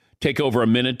don't know, take over a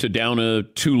minute to down a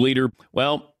 2-liter?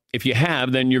 Well, if you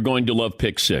have, then you're going to love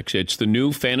Pick 6. It's the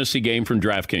new fantasy game from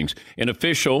DraftKings, an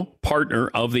official partner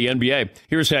of the NBA.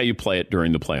 Here's how you play it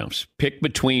during the playoffs. Pick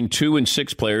between 2 and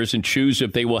 6 players and choose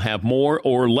if they will have more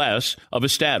or less of a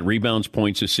stat, rebounds,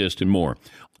 points, assists, and more.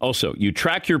 Also, you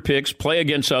track your picks, play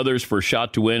against others for a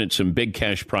shot to win at some big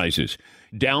cash prizes.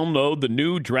 Download the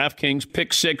new DraftKings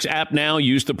Pick 6 app now.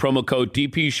 Use the promo code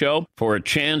DPSHOW for a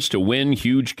chance to win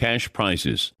huge cash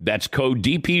prizes. That's code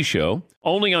DPSHOW.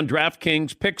 Only on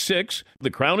DraftKings Pick 6. The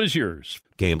crown is yours.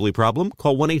 Gambling problem?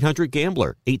 Call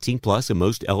 1-800-GAMBLER. 18 plus in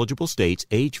most eligible states.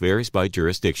 Age varies by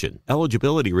jurisdiction.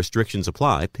 Eligibility restrictions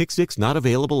apply. Pick 6 not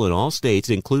available in all states,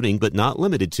 including but not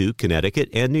limited to Connecticut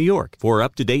and New York. For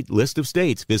up-to-date list of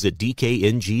states, visit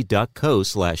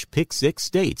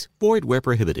dkng.co/pick6states. Void where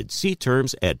prohibited. See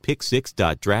terms at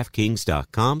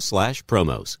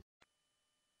pick6.draftkings.com/promos.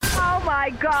 Oh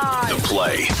my God! The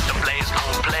play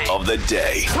of the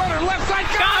day. Runner left side,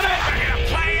 got it!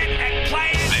 Play it and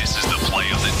play it. This is the play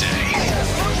of the day.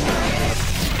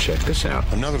 Check this out.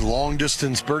 Another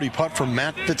long-distance birdie putt from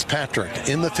Matt Fitzpatrick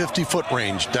in the 50-foot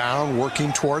range. Down,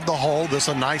 working toward the hole. This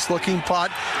is a nice-looking putt.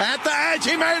 At the edge,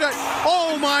 he made it!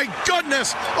 Oh, my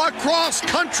goodness! A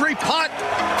cross-country putt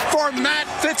for Matt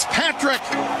Fitzpatrick.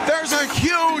 There's a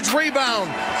huge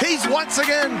rebound. He's once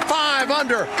again 5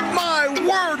 under. My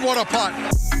word, what a putt!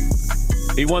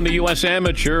 He won the U.S.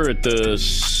 Amateur at the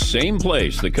same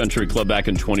place, the Country Club, back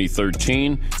in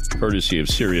 2013, courtesy of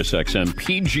SiriusXM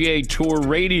PGA Tour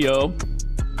Radio.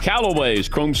 Callaway's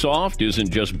Chrome Soft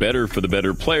isn't just better for the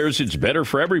better players, it's better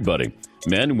for everybody.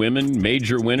 Men, women,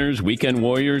 major winners, weekend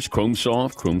warriors, Chrome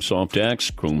Soft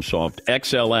X, Chrome Soft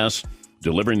XLS,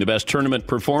 delivering the best tournament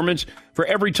performance for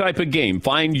every type of game.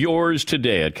 Find yours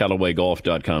today at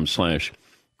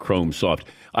CallawayGolf.com/Chrome Soft.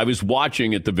 I was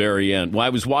watching at the very end. Well, I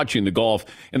was watching the golf,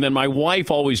 and then my wife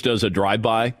always does a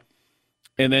drive-by,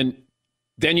 and then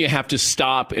you have to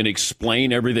stop and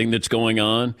explain everything that's going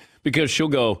on, because she'll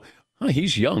go, oh,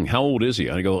 he's young. How old is he?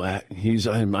 I go, he's,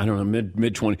 I don't know,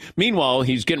 mid-20s. Meanwhile,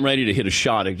 he's getting ready to hit a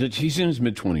shot. He's in his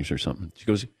mid-20s or something. She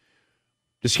goes,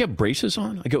 does he have braces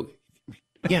on? I go,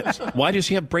 yes. Why does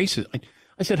he have braces?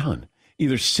 I said, hon,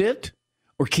 either sit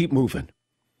or keep moving,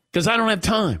 because I don't have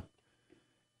time.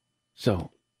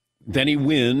 So then he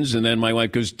wins, and then my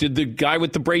wife goes, did the guy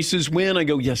with the braces win? I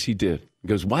go, yes, he did. He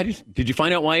goes, why did you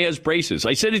find out why he has braces?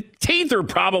 I said, his teeth are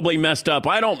probably messed up.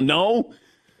 I don't know.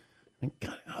 I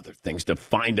got other things to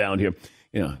find out here.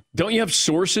 Yeah. Don't you have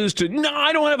sources to? No,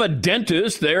 I don't have a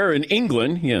dentist there in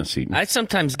England. Yes, I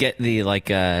sometimes get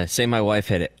the, say my wife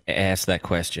had asked that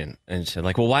question and said,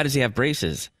 well, why does he have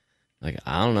braces? Like,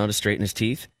 I don't know, to straighten his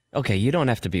teeth. Okay, you don't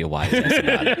have to be a wise ass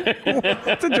about it.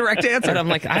 That's a direct answer. But I'm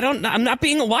like, I'm not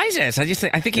being a wise ass. I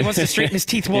think he wants to straighten his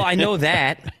teeth. Well, I know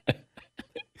that.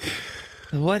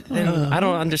 What? I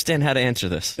don't understand how to answer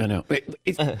this. I know.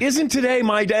 Isn't today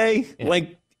my day? Yeah.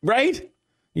 Right?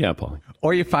 Yeah, Paul.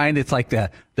 Or you find it's like the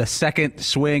second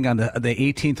swing on the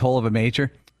 18th hole of a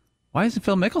major. Why isn't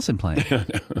Phil Mickelson playing?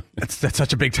 That's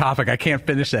such a big topic. I can't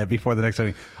finish that before the next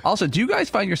inning. Also, do you guys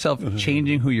find yourself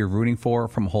changing who you're rooting for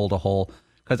from hole to hole?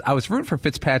 Because I was rooting for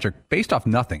Fitzpatrick based off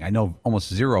nothing. I know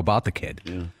almost zero about the kid.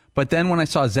 Yeah. But then when I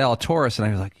saw Zalatoris, and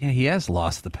I was like, yeah, he has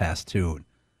lost the past two.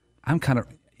 I'm kind of,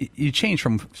 you change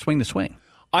from swing to swing.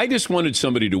 I just wanted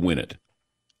somebody to win it.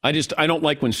 I don't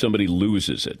like when somebody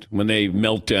loses it, when they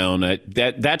melt down.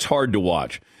 That's hard to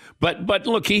watch. But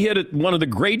look, he hit one of the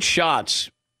great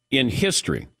shots in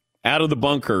history out of the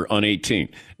bunker on 18.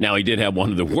 Now, he did have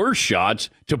one of the worst shots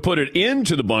to put it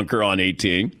into the bunker on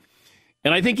 18.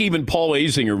 And I think even Paul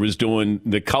Azinger was doing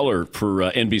the color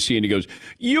for NBC, and he goes,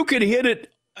 you could hit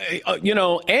it,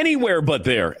 anywhere but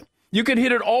there. You could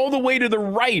hit it all the way to the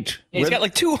right. Yeah, he's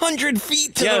got 200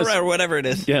 feet to the right, or whatever it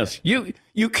is. Yes, you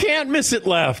can't miss it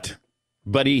left.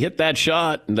 But he hit that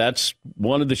shot, and that's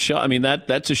one of the shots. I mean,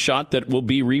 that's a shot that will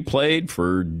be replayed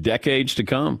for decades to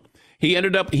come.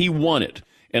 He won it,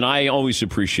 and I always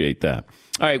appreciate that.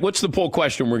 All right, what's the poll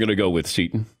question we're going to go with,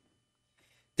 Seton?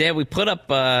 Dad, we put up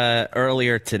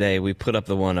earlier today, we put up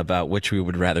the one about which we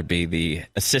would rather be, the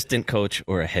assistant coach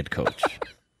or a head coach.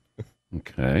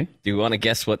 Okay. Do you want to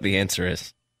guess what the answer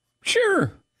is?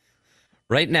 Sure.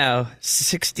 Right now,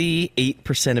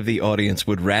 68% of the audience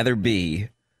would rather be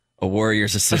a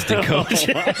Warriors assistant coach.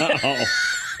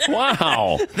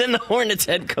 Wow. Than the Hornets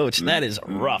head coach. That is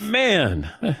rough.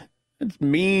 Man, that's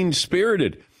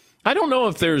mean-spirited. I don't know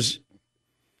if there's...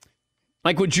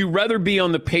 would you rather be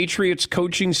on the Patriots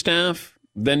coaching staff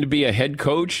than to be a head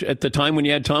coach at the time when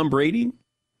you had Tom Brady?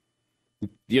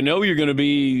 You know you're going to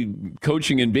be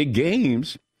coaching in big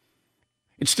games.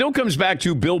 It still comes back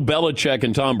to Bill Belichick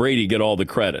and Tom Brady get all the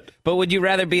credit. But would you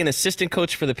rather be an assistant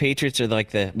coach for the Patriots or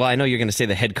I know you're going to say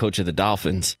the head coach of the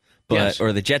Dolphins,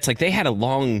 or the Jets. They had a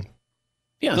long,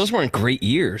 those weren't great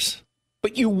years.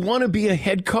 But you want to be a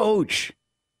head coach.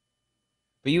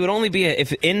 But you would only be,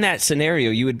 if in that scenario,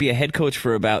 you would be a head coach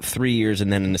for about 3 years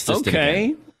and then an assistant. Okay,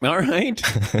 again. All right.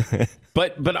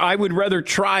 but I would rather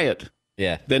try it.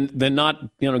 Yeah. Than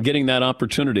not, getting that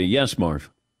opportunity. Yes,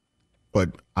 Marv. But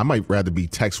I might rather be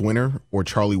Tex Winter or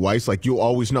Charlie Weiss. You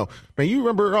always know. Man, you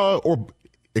remember, or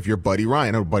if you're Buddy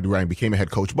Ryan, or Buddy Ryan became a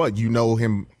head coach, but you know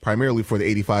him primarily for the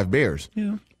 85 Bears.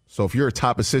 Yeah. So if you're a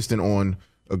top assistant on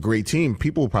a great team,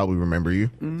 people will probably remember you.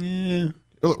 Yeah.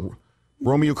 Look,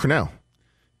 Romeo Crennel.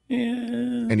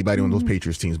 Yeah. Anybody on those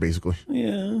Patriots teams, basically.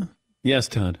 Yeah. Yes,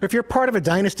 Todd. If you're part of a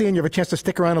dynasty and you have a chance to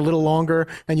stick around a little longer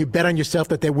and you bet on yourself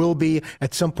that there will be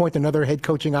at some point another head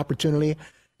coaching opportunity,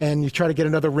 and you try to get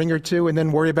another ring or two, and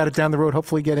then worry about it down the road,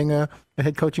 hopefully getting a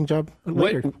head coaching job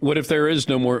later. What if there is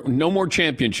no more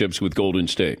championships with Golden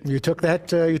State? You took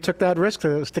that risk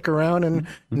to stick around, and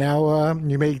now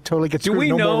you may totally get screwed. Do we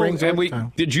no know? More rings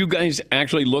Did you guys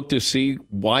actually look to see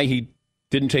why he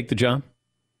didn't take the job?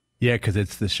 Yeah, because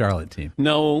it's the Charlotte team.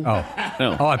 No.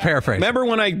 No. I paraphrased. Remember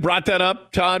when I brought that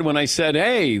up, Todd, when I said,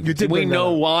 hey, do we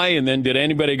know why? And then did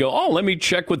anybody go, let me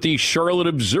check with the Charlotte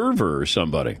Observer or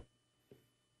somebody?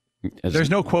 There's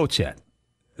no quotes yet.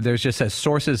 There's just says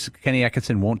sources, Kenny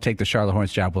Atkinson won't take the Charlotte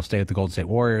Hornets job, will stay with the Golden State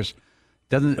Warriors.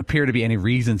 Doesn't appear to be any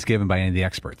reasons given by any of the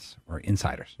experts or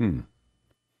insiders.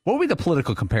 What would be the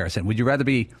political comparison? Would you rather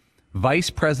be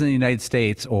vice president of the United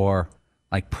States or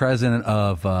like president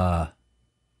of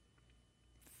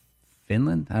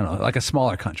Finland? I don't know, like a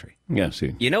smaller country. Yeah,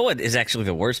 see. You know what is actually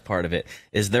the worst part of it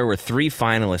is there were 3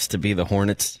 finalists to be the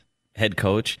Hornets head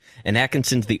coach, and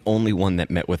Atkinson's the only one that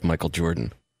met with Michael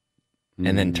Jordan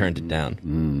and then turned it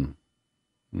down.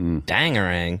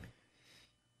 Dangerang.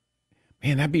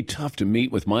 Man, that'd be tough to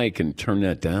meet with Mike and turn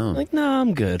that down. Like, no,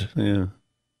 I'm good. Yeah.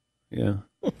 Do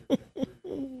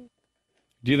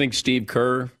you think Steve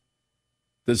Kerr,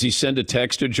 does he send a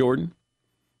text to Jordan?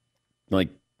 How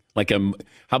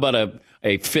about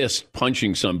a fist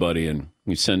punching somebody and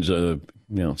he sends a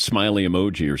smiley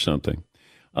emoji or something?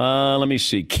 Let me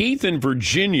see. Keith in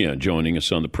Virginia joining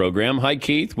us on the program. Hi,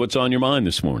 Keith. What's on your mind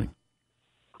this morning?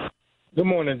 Good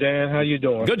morning, Dan. How you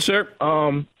doing? Good, sir.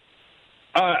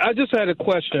 I just had a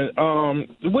question.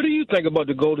 What do you think about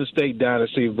the Golden State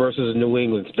dynasty versus New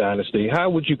England's dynasty? How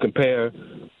would you compare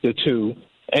the two?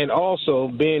 And also,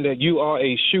 being that you are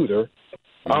a shooter,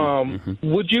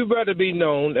 would you rather be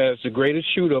known as the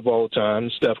greatest shooter of all time,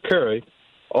 Steph Curry,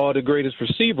 or the greatest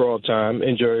receiver of all time,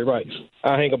 in Jerry Rice?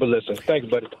 I'll hang up and listen. Thanks,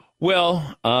 buddy.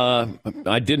 Well,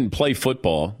 I didn't play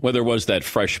football. Well, there was that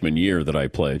freshman year that I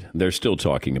played. They're still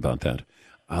talking about that.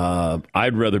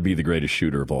 I'd rather be the greatest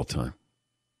shooter of all time.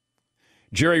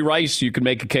 Jerry Rice, you could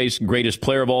make a case, greatest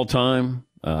player of all time.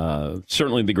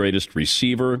 Certainly the greatest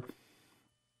receiver.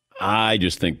 I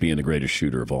just think being the greatest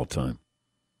shooter of all time.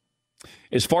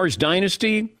 As far as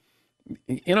dynasty,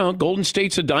 Golden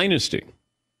State's a dynasty.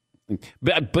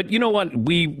 But you know what?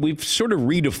 We've sort of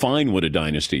redefined what a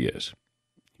dynasty is.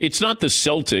 It's not the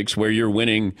Celtics where you're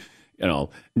winning,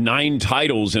 9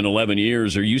 titles in 11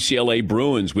 years, or UCLA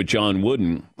Bruins with John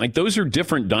Wooden. Like, those are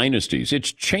different dynasties.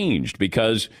 It's changed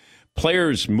because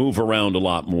players move around a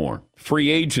lot more.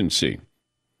 Free agency.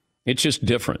 It's just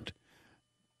different.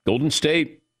 Golden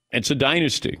State, it's a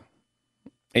dynasty.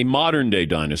 A modern-day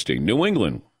dynasty. New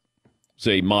England is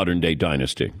a modern-day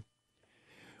dynasty.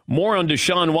 More on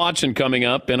Deshaun Watson coming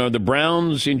up, and are the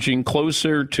Browns inching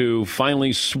closer to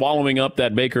finally swallowing up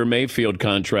that Baker Mayfield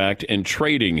contract and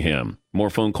trading him? More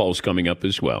phone calls coming up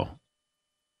as well.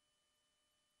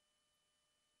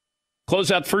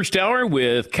 Close out first hour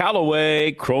with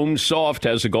Callaway. Chrome Soft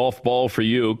has a golf ball for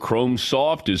you. Chrome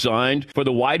Soft, designed for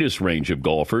the widest range of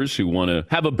golfers who want to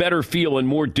have a better feel and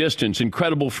more distance,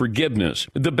 incredible forgiveness.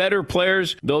 The better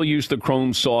players, they'll use the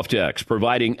Chrome Soft X,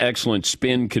 providing excellent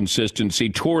spin consistency,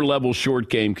 tour-level short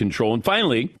game control. And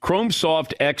finally, Chrome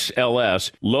Soft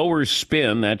XLS, lower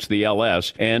spin, that's the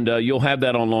LS, and you'll have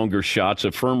that on longer shots,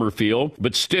 a firmer feel,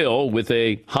 but still with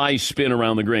a high spin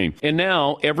around the green. And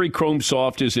now, every Chrome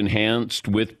Soft is enhanced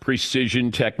with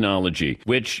precision technology,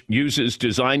 which uses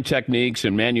design techniques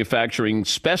and manufacturing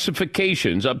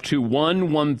specifications up to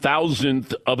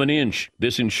 1/1000th of an inch.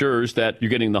 This ensures that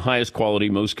you're getting the highest quality,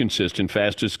 most consistent,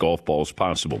 fastest golf balls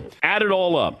possible. Add it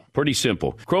all up. Pretty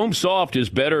simple. Chrome Soft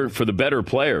is better for the better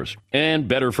players and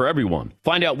better for everyone.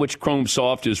 Find out which Chrome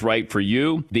Soft is right for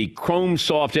you. The Chrome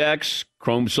Soft X,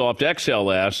 Chrome Soft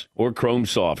XLS, or Chrome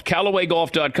Soft.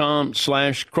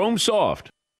 CallawayGolf.com/Chrome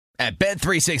Soft. At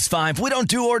Bet365, we don't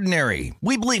do ordinary.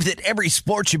 We believe that every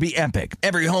sport should be epic.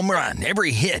 Every home run,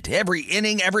 every hit, every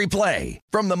inning, every play.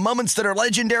 From the moments that are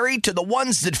legendary to the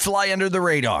ones that fly under the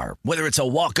radar. Whether it's a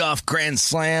walk-off grand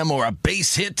slam or a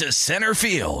base hit to center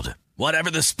field.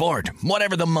 Whatever the sport,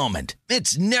 whatever the moment,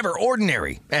 it's never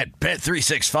ordinary at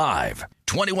Bet365.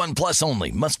 21 plus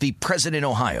only. Must be present in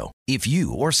Ohio. If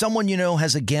you or someone you know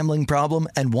has a gambling problem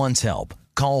and wants help,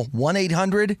 call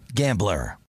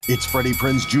 1-800-GAMBLER. It's Freddie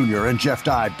Prinze Jr. and Jeff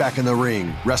Dye back in the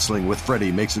ring. Wrestling with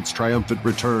Freddie makes its triumphant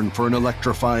return for an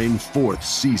electrifying 4th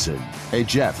season. Hey,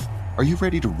 Jeff, Are you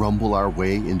ready to rumble our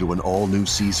way into an all-new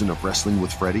season of Wrestling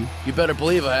with Freddie? You better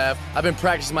believe I have. I've been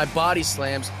practicing my body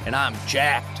slams, and I'm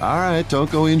jacked. All right,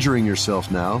 don't go injuring yourself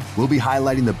now. We'll be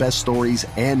highlighting the best stories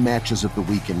and matches of the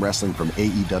week in wrestling from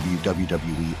AEW,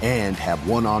 WWE, and have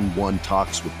one-on-one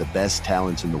talks with the best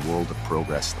talents in the world of pro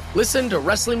wrestling. Listen to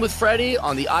Wrestling with Freddie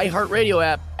on the iHeartRadio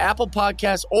app, Apple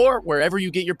Podcasts, or wherever you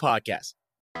get your podcasts.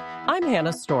 I'm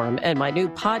Hannah Storm, and my new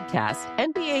podcast,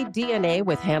 NBA DNA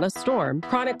with Hannah Storm,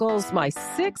 chronicles my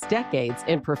 6 decades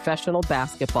in professional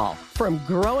basketball. From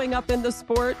growing up in the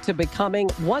sport to becoming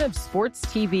one of sports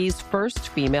TV's first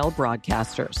female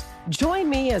broadcasters. Join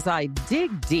me as I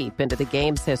dig deep into the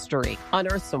game's history,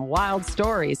 unearth some wild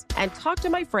stories, and talk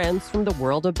to my friends from the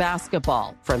world of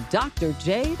basketball, from Dr.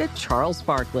 J to Charles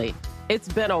Barkley.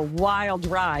 It's been a wild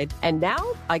ride, and now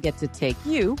I get to take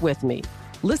you with me.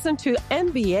 Listen to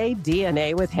NBA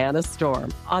DNA with Hannah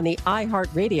Storm on the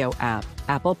iHeartRadio app,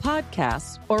 Apple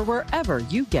Podcasts, or wherever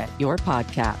you get your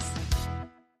podcasts.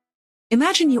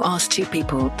 Imagine you ask 2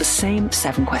 people the same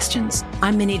 7 questions.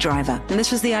 I'm Minnie Driver, and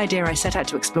this was the idea I set out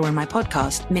to explore in my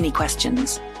podcast, Mini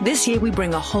Questions. This year, we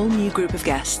bring a whole new group of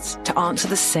guests to answer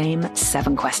the same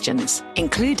 7 questions,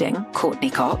 including Courtney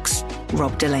Cox,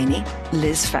 Rob Delaney,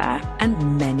 Liz Phair,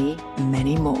 and many,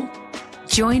 many more.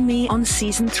 Join me on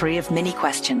Season 3 of Mini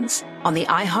Questions on the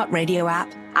iHeartRadio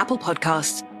app, Apple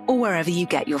Podcasts, or wherever you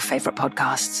get your favorite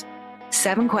podcasts.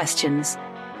 7 questions,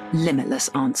 limitless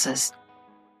answers.